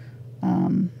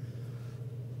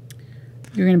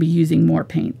 you're going to be using more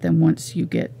paint than once you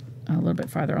get a little bit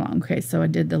farther along. Okay, so I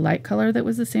did the light color that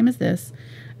was the same as this,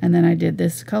 and then I did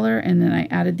this color, and then I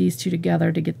added these two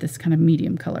together to get this kind of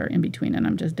medium color in between, and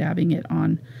I'm just dabbing it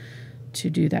on to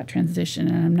do that transition.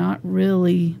 And I'm not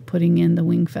really putting in the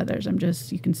wing feathers.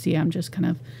 You can see I'm just kind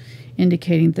of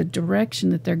indicating the direction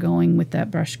that they're going with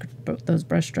that those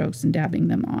brush strokes, and dabbing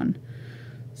them on.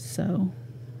 So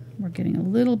we're getting a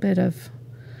little bit of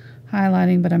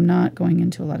highlighting, but I'm not going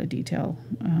into a lot of detail,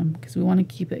 because we want to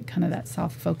keep it kind of that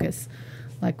soft focus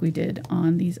like we did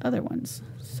on these other ones.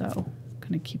 So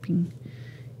kind of keeping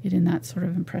it in that sort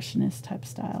of impressionist type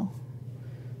style.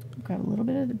 Grab a little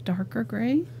bit of the darker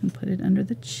gray and put it under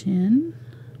the chin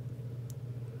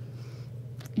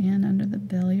and under the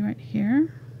belly right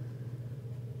here.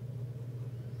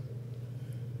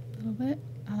 A little bit.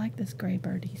 I like this gray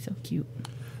bird. He's so cute.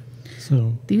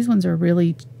 So these ones are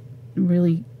really,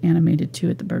 really animated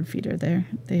too at the bird feeder.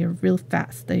 They are real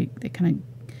fast. They kind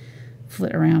of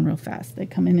flit around real fast. They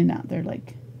come in and out. They're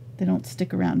like, they don't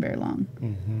stick around very long.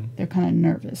 They're kind of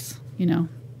nervous, They're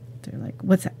like,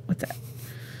 what's that? What's that?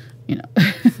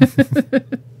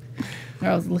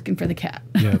 I was looking for the cat.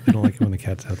 Yeah, they don't like it when the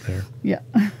cat's out there. Yeah.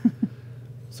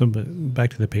 So, but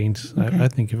back to the paints. Okay. I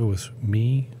think if it was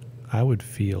me, I would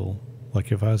feel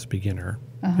like if I was a beginner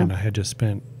and I had just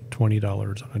spent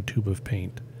 $20 on a tube of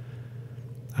paint,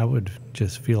 I would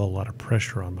just feel a lot of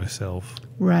pressure on myself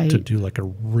to do like a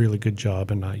really good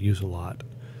job and not use a lot.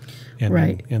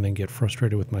 And then get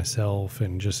frustrated with myself,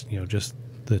 and just, just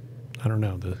the, I don't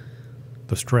know,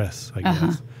 the stress, I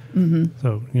guess.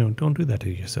 So, don't do that to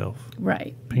yourself.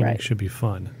 Right. Painting should be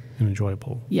fun and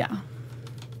enjoyable. Yeah.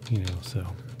 So.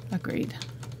 Agreed.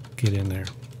 Get in there.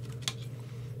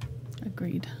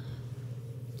 Agreed.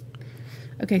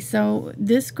 Okay, so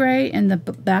this gray and the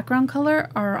background color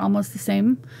are almost the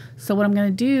same. So what I'm going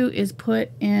to do is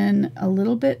put in a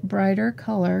little bit brighter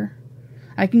color.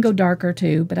 I can go darker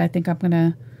too, but I think I'm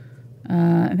going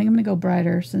to go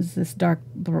brighter, since this dark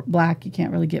black, you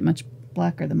can't really get much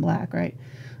blacker than black, right?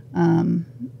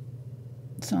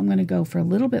 So I'm going to go for a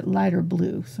little bit lighter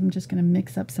blue. So I'm just going to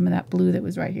mix up some of that blue that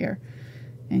was right here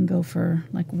and go for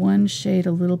like one shade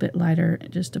a little bit lighter,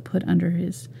 just to put under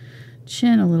his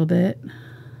chin a little bit.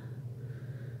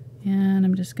 And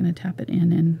I'm just going to tap it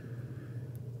in and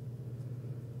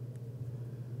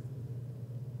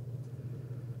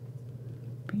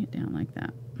bring it down like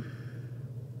that.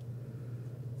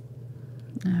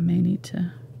 I may need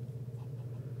to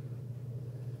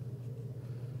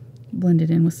blend it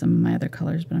in with some of my other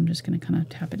colors, but I'm just going to kind of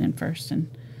tap it in first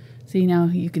and see. Now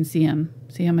you can see him.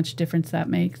 See how much difference that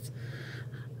makes.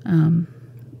 And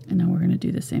now we're going to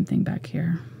do the same thing back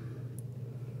here.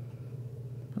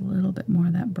 A little bit more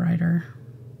of that brighter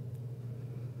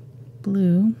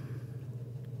blue.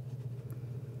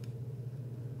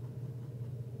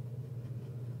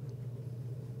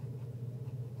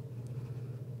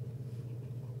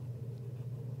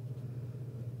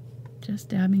 Just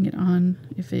dabbing it on.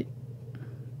 If you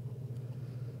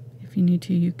need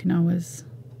to, you can always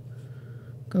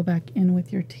go back in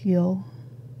with your teal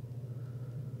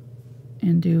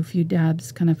and do a few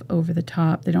dabs kind of over the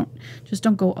top. They don't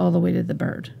go all the way to the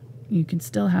bird. You can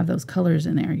still have those colors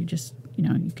in there. You just,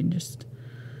 you can just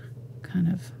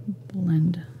kind of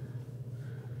blend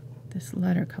this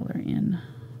lighter color in.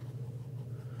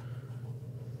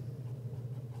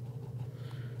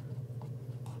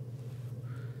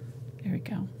 There we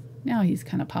go. Now he's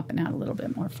kind of popping out a little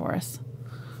bit more for us.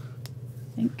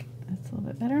 I think that's a little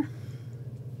bit better.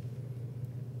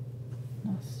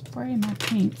 I'll spray my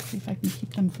paint, see if I can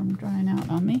keep them from drying out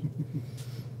on me.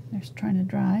 They're trying to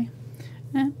dry.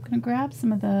 And I'm going to grab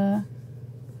some of the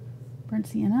burnt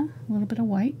sienna, a little bit of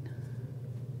white,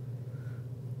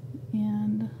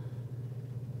 and I'm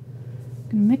going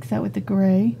to mix that with the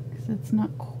gray because it's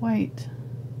not quite,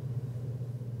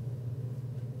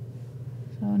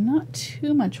 so not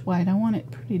too much white. I want it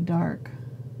pretty dark.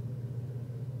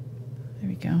 There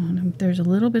we go. And there's a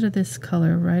little bit of this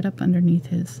color right up underneath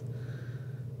his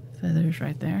feathers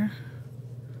right there.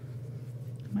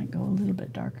 I might go a little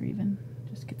bit darker even.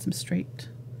 Just get some straight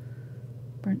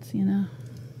burnt sienna.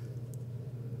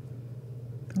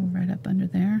 Go right up under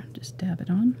there. Just dab it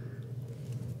on.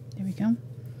 There we go. And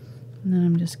then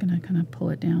I'm just going to kind of pull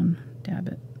it down, dab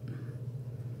it.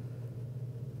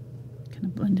 Kind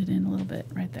of blend it in a little bit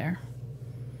right there.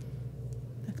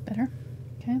 That's better.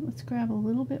 Okay, let's grab a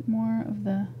little bit more of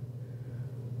the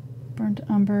burnt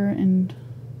umber and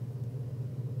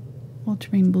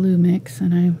ultramarine blue mix,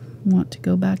 and I want to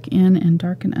go back in and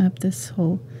darken up this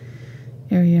whole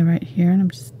area right here, and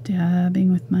I'm just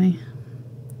dabbing with my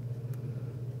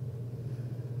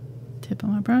tip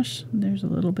on my brush. There's a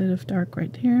little bit of dark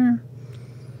right here.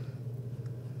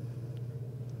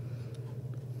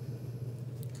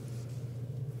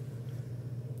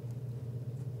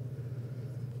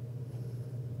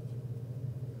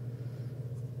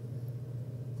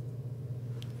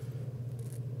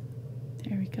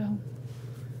 There we go.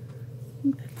 I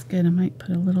think that's good. I might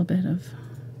put a little bit of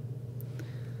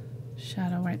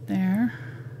shadow right there.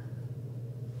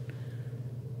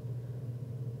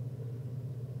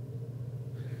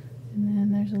 And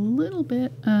then there's a little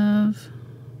bit of, I'm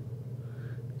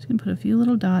just going to put a few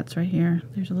little dots right here.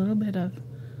 There's a little bit of,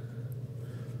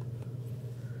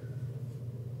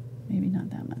 maybe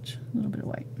not that much, a little bit of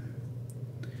white.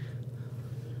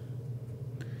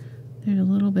 There's a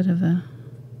little bit of a,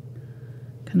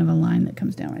 kind of a line that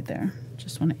comes down right there.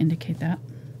 Just want to indicate that.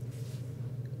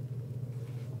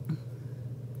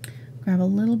 Grab a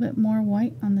little bit more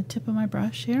white on the tip of my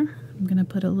brush here. I'm going to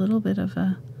put a little bit of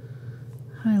a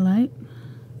highlight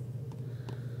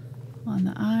on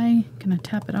the eye. Gonna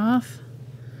tap it off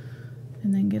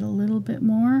and then get a little bit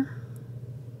more.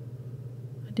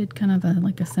 I did kind of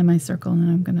like a semicircle, and then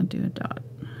I'm gonna do a dot.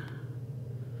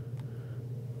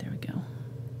 There we go.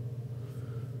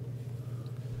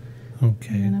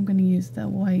 Okay. And then I'm gonna use the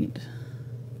white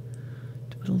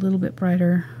to put a little bit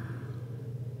brighter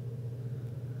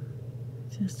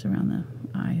just around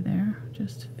the eye there.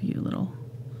 Just a few little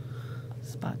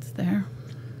spots there.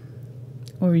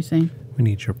 What were you saying? We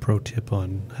need your pro tip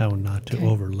on how not to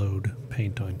overload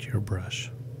paint onto your brush.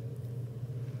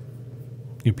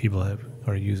 You people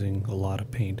are using a lot of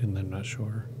paint and they're not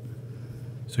sure.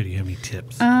 So do you have any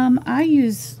tips? I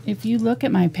use, if you look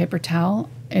at my paper towel,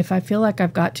 if I feel like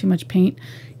I've got too much paint,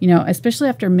 you know, especially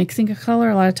after mixing a color,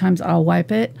 a lot of times I'll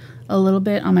wipe it a little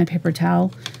bit on my paper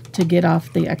towel to get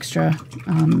off the extra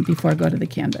before I go to the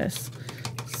canvas.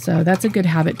 So that's a good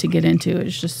habit to get into,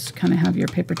 is just kind of have your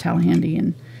paper towel handy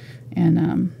and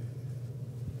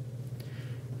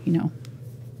you know,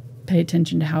 pay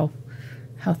attention to how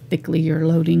thickly you're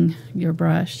loading your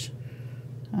brush.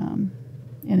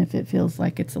 And if it feels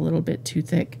like it's a little bit too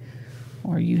thick,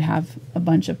 or you have a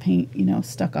bunch of paint, you know,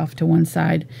 stuck off to one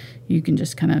side, you can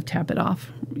just kind of tap it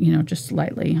off, you know, just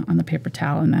lightly on the paper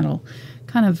towel, and that'll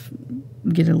kind of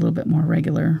get it a little bit more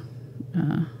regular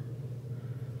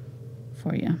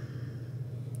for you.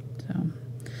 So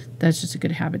that's just a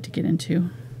good habit to get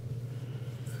into.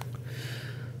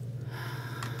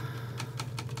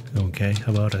 Okay,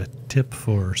 how about a tip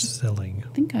for selling?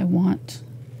 I think I want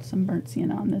some burnt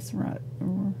sienna on this or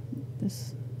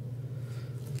this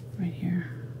right here.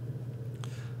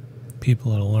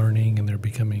 People are learning and they're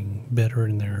becoming better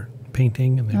in their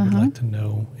painting, and they would like to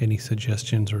know any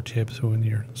suggestions or tips when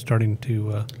you're starting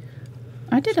to...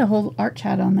 I did a whole art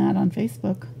chat on that on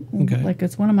Facebook. Okay. Like,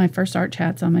 it's one of my first art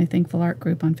chats on my Thankful Art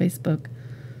group on Facebook.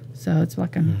 So it's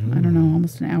like, I don't know,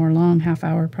 almost an hour long, half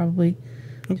hour probably.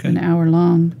 Okay. An hour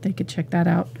long. They could check that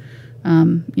out.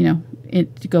 You know,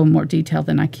 to go in more detail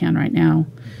than I can right now.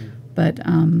 But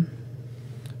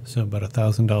so about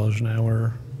 $1,000 an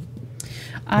hour.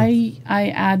 I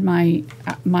add my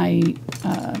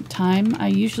time. I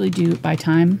usually do it by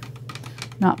time,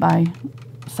 not by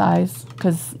size,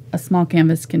 because a small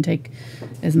canvas can take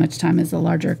as much time as a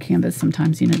larger canvas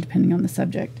sometimes, you know, depending on the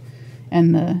subject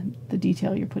and the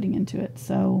detail you're putting into it.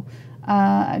 So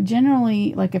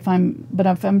generally, like if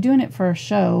I'm doing it for a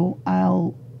show,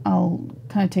 I'll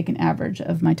kind of take an average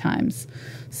of my times.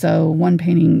 So one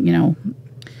painting, you know,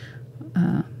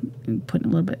 putting a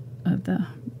little bit of the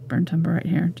burnt umber right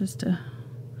here just to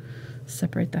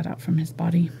separate that out from his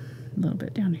body. A little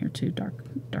bit down here too,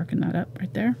 darken that up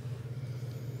right there.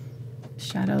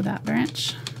 Shadow that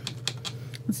branch.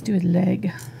 Let's do his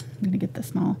leg. I'm gonna get the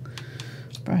small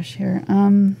brush here.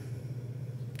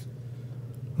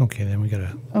 Okay, then we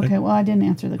gotta... Okay, well, I didn't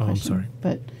answer the question. I'm sorry.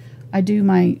 But I do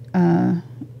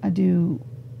I do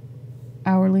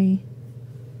hourly,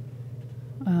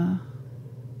 a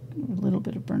little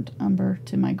bit of burnt umber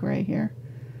to my gray here.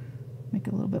 Make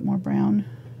it a little bit more brown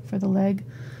for the leg.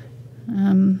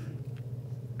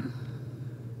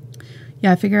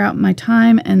 Yeah, I figure out my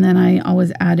time, and then I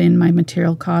always add in my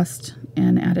material cost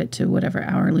and add it to whatever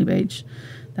hourly wage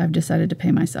that I've decided to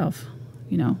pay myself.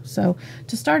 You know, so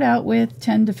to start out with,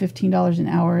 $10 to $15 an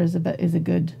hour is a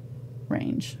good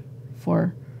range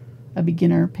for a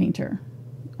beginner painter.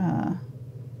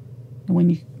 When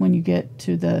you get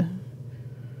to the,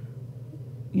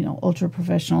 you know, ultra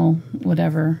professional,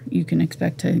 whatever, you can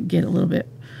expect to get a little bit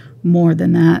more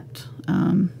than that.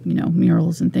 You know,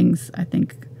 murals and things, I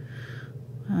think,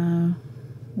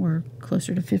 were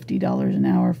closer to $50 an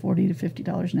hour, $40 to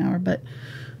 $50 an hour, but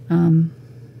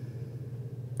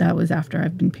that was after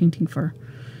I've been painting for,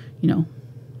 you know,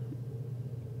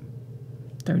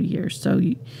 30 years. So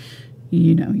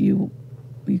you know, you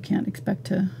can't expect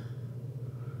to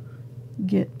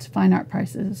get fine art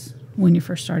prices when you're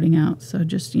first starting out. So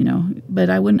just, you know, but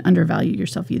I wouldn't undervalue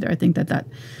yourself either. I think that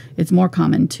it's more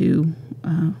common to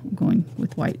going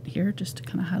with white here just to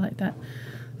kind of highlight that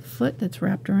foot that's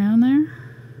wrapped around there.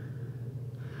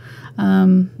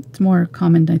 It's more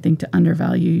common, I think, to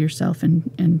undervalue yourself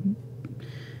and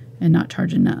not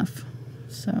charge enough.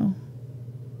 So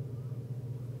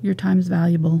your time's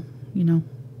valuable, you know.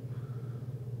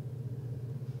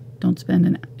 Don't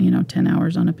spend 10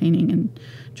 hours on a painting and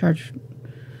charge,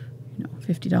 you know,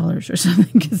 $50 or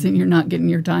something, because then you're not getting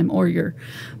your time or your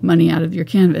money out of your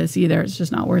canvas either. It's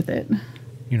just not worth it.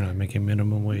 You're not making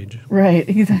minimum wage. Right,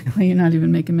 exactly. You're not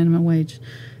even making minimum wage.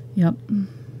 Yep.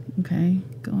 Okay,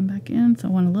 going back in. So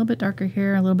I want a little bit darker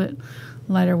here, a little bit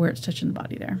lighter where it's touching the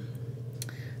body there.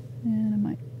 And I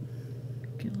might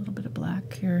get a little bit of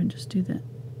black here and just do the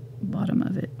bottom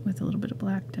of it with a little bit of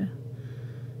black to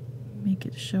make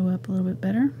it show up a little bit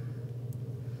better.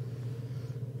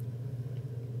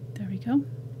 There we go.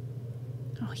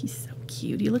 Oh, he's so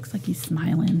cute. He looks like he's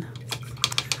smiling.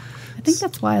 I think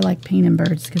that's why I like painting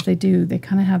birds, because they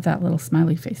kind of have that little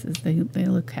smiley faces. They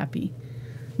look happy,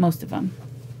 most of them.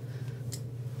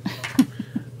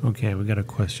 Okay, we got a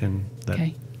question that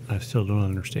I still don't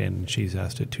understand, and she's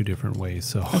asked it 2 different ways,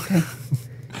 so okay.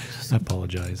 I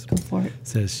apologize. Go for it. It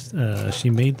says she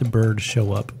made the bird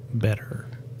show up better.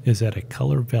 Is that a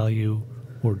color value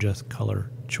or just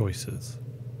color choices?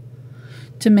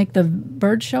 to make the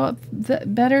bird show up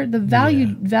better. The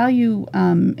value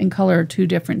and color are two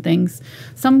different things.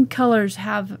 Some colors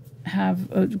have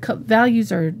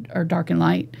values are dark and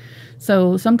light.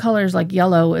 So some colors like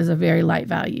yellow is a very light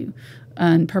value,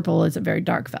 and purple is a very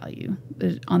dark value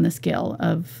on the scale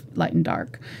of light and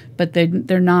dark. But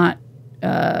they're not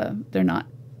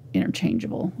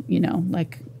interchangeable. You know,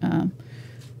 like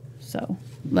so.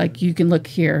 Like you can look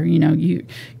here, you know,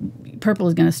 purple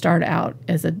is going to start out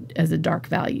as a dark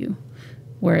value,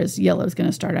 whereas yellow is going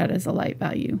to start out as a light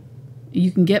value. You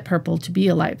can get purple to be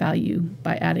a light value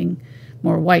by adding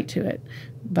more white to it,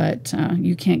 but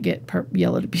you can't get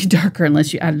yellow to be darker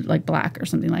unless you add like black or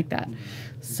something like that.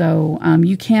 So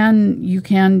you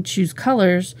can choose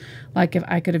colors, like if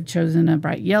I could have chosen a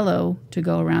bright yellow to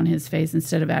go around his face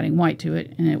instead of adding white to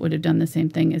it, and it would have done the same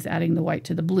thing as adding the white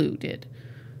to the blue did.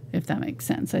 If that makes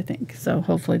sense, I think. So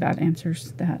hopefully that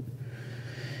answers that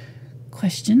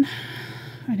question.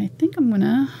 All right, I think I'm going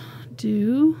to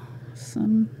do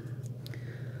some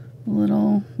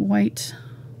little white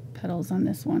petals on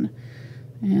this one.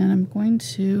 And I'm going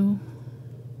to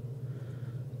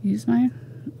use my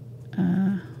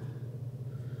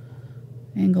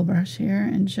angle brush here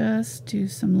and just do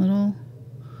some little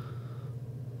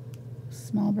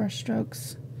small brush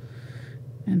strokes.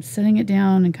 I'm setting it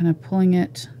down and kind of pulling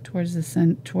it towards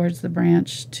the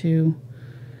branch to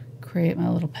create my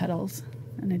little petals.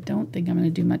 And I don't think I'm going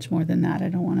to do much more than that. I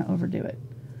don't want to overdo it.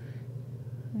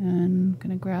 And I'm going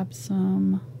to grab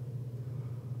some,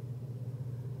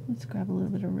 let's grab a little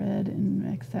bit of red and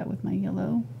mix that with my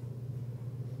yellow.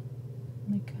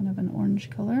 Make kind of an orange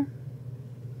color.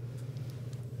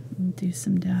 And do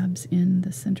some dabs in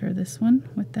the center of this one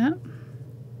with that.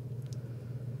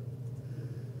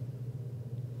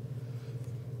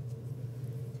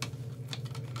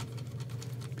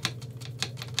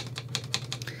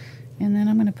 And then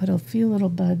I'm going to put a few little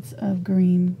buds of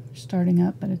green starting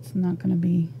up, but it's not going to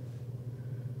be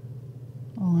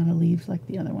a lot of leaves like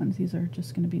the other ones. These are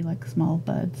just going to be like small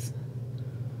buds.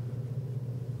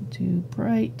 Do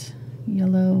bright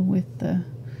yellow with the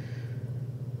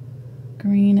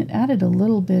green. It added a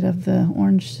little bit of the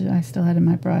orange that I still had in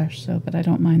my brush, but I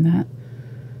don't mind that.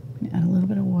 I'm going to add a little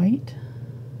bit of white.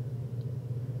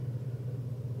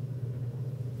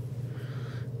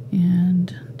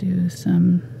 And do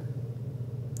some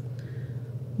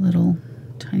little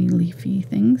tiny leafy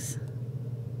things.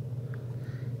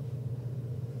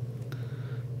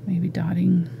 Maybe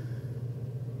dotting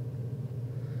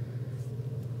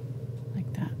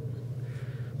like that.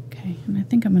 Okay, and I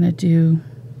think I'm going to do,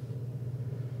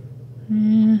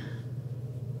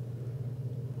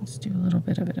 let's do a little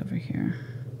bit of it over here.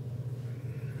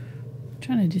 I'm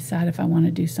trying to decide if I want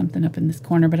to do something up in this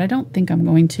corner, but I don't think I'm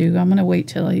going to. I'm going to wait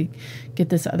till I get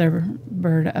this other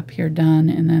bird up here done,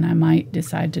 and then I might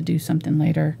decide to do something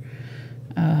later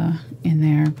in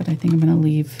there, but I think I'm going to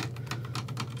leave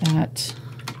that.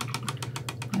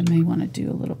 I may want to do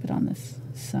a little bit on this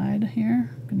side here.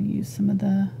 I'm going to use some of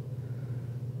the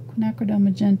Quinacridone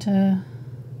Magenta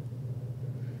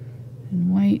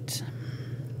and white.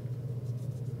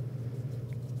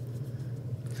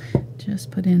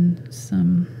 Just put in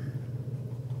some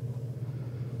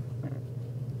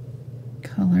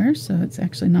color, so it's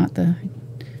actually not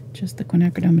just the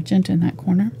Quinacridone Magenta in that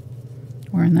corner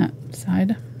or in that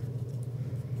side.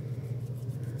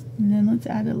 And then let's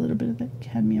add a little bit of the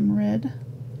Cadmium Red.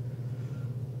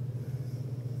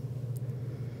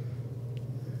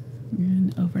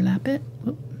 And overlap it.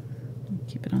 Whoop.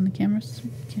 Keep it on the camera.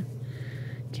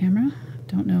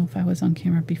 Don't know if I was on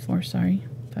camera before. Sorry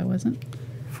if I wasn't.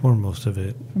 For most of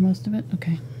it. For most of it?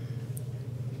 Okay.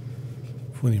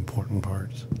 For the important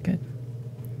parts. Good.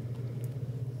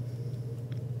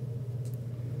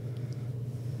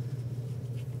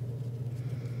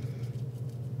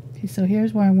 Okay, so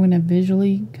here's where I'm going to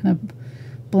visually kind of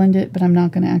blend it, but I'm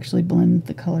not going to actually blend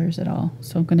the colors at all.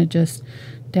 So I'm going to just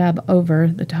dab over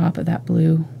the top of that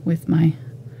blue with my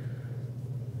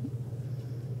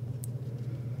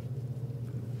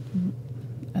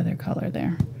other color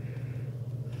there.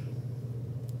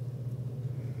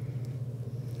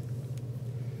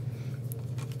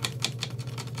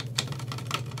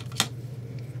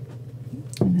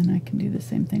 And then I can do the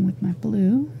same thing with my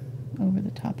blue over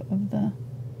the top of the,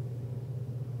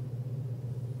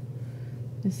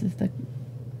 this is the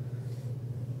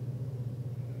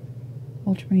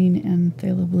Ultramarine and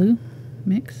Phthalo blue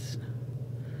mixed.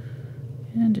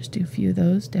 And just do a few of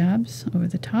those dabs over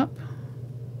the top.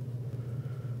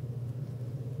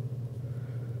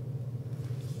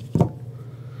 Gonna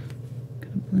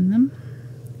blend them.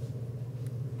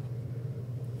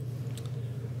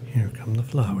 Here come the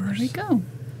flowers. There we go.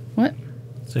 What?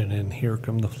 And then here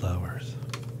come the flowers.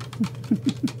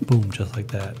 Boom, just like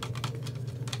that.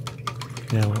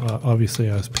 Now, obviously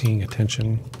I was paying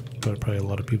attention, but probably a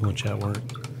lot of people in chat weren't.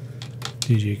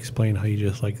 Did you explain how you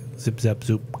just like zip, zap,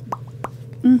 zoop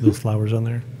those flowers on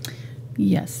there?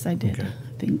 Yes, I did. Okay.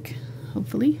 I think,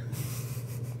 hopefully.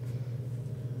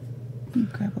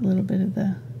 Grab a little bit of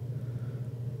the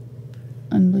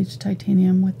unbleached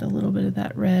titanium with a little bit of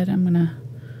that red. I'm going to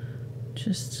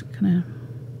just kind of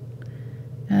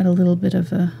add a little bit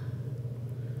of a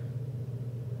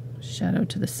shadow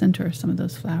to the center of some of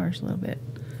those flowers a little bit.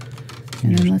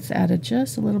 And then let's add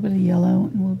just a little bit of yellow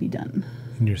and we'll be done.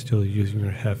 And you're still using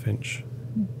your 1/2 inch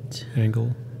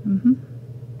angle? Mm-hmm.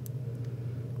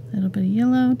 A little bit of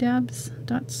yellow dabs,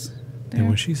 dots there. And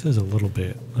when she says a little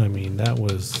bit, I mean, that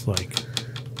was like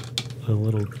a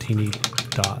little teeny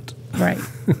dot. Right,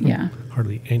 yeah.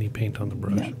 Hardly any paint on the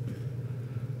brush. Yep.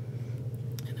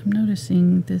 And I'm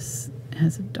noticing this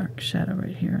has a dark shadow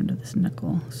right here under this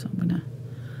knuckle, so I'm going to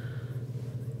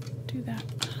do that.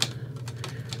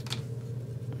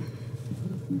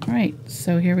 All right,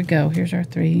 so here we go. Here's our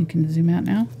 3. You can zoom out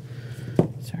now.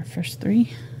 It's our first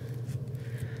 3.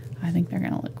 I think they're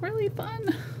going to look really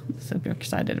fun. I'm super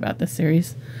excited about this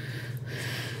series.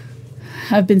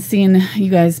 I've been seeing you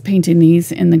guys painting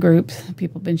these in the groups.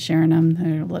 People have been sharing them.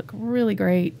 They look really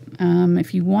great.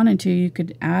 If you wanted to, you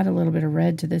could add a little bit of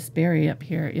red to this berry up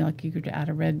here. Like you could add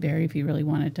a red berry if you really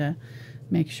wanted to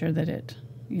make sure that it,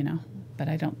 you know. But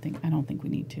I don't think we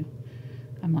need to.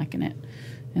 I'm liking it.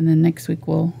 And then next week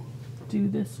we'll do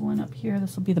this one up here.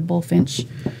 This will be the bullfinch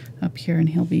up here, and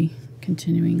he'll be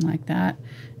continuing like that.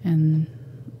 And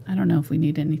I don't know if we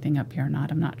need anything up here or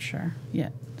not. I'm not sure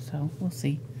yet. So we'll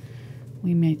see.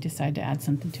 We may decide to add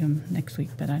something to him next week,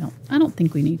 but I don't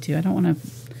think we need to. I don't want to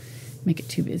make it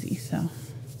too busy. So,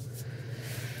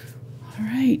 all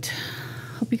right.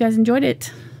 Hope you guys enjoyed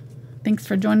it. Thanks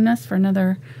for joining us for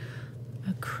another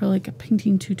acrylic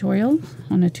painting tutorial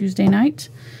on a Tuesday night.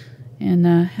 And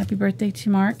happy birthday to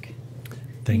Mark.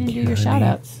 Thank you. You didn't do your shout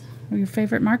outs or your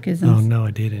favorite Markisms. Oh, no,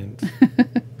 I didn't.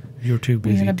 You're too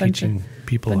busy teaching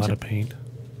people how to paint.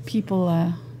 People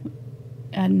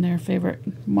adding their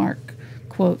favorite Mark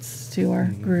quotes to our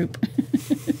group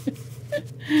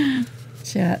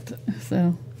chat.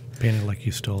 So Paint it like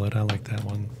you stole it. I like that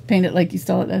one. Paint it like you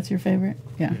stole it. That's your favorite?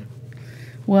 Yeah.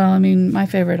 Well, I mean, my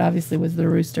favorite obviously was the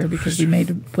rooster because we made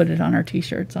to put it on our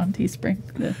t-shirts on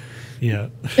Teespring. Yeah.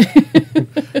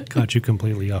 Caught you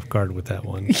completely off guard with that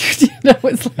one. You did. I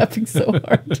was laughing so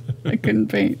hard. I couldn't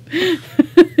paint.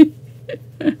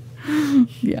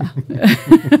 Yeah.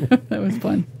 That was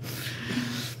fun.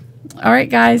 All right,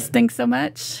 guys. Thanks so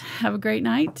much. Have a great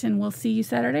night, and we'll see you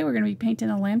Saturday. We're going to be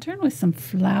painting a lantern with some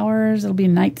flowers. It'll be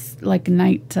nighttime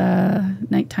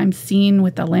scene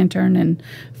with a lantern and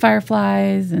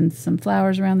fireflies and some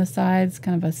flowers around the sides.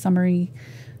 Kind of a summer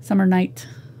night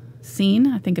scene.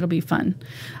 I think it'll be fun.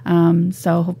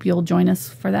 So hope you'll join us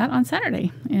for that on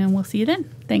Saturday, and we'll see you then.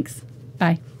 Thanks.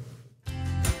 Bye.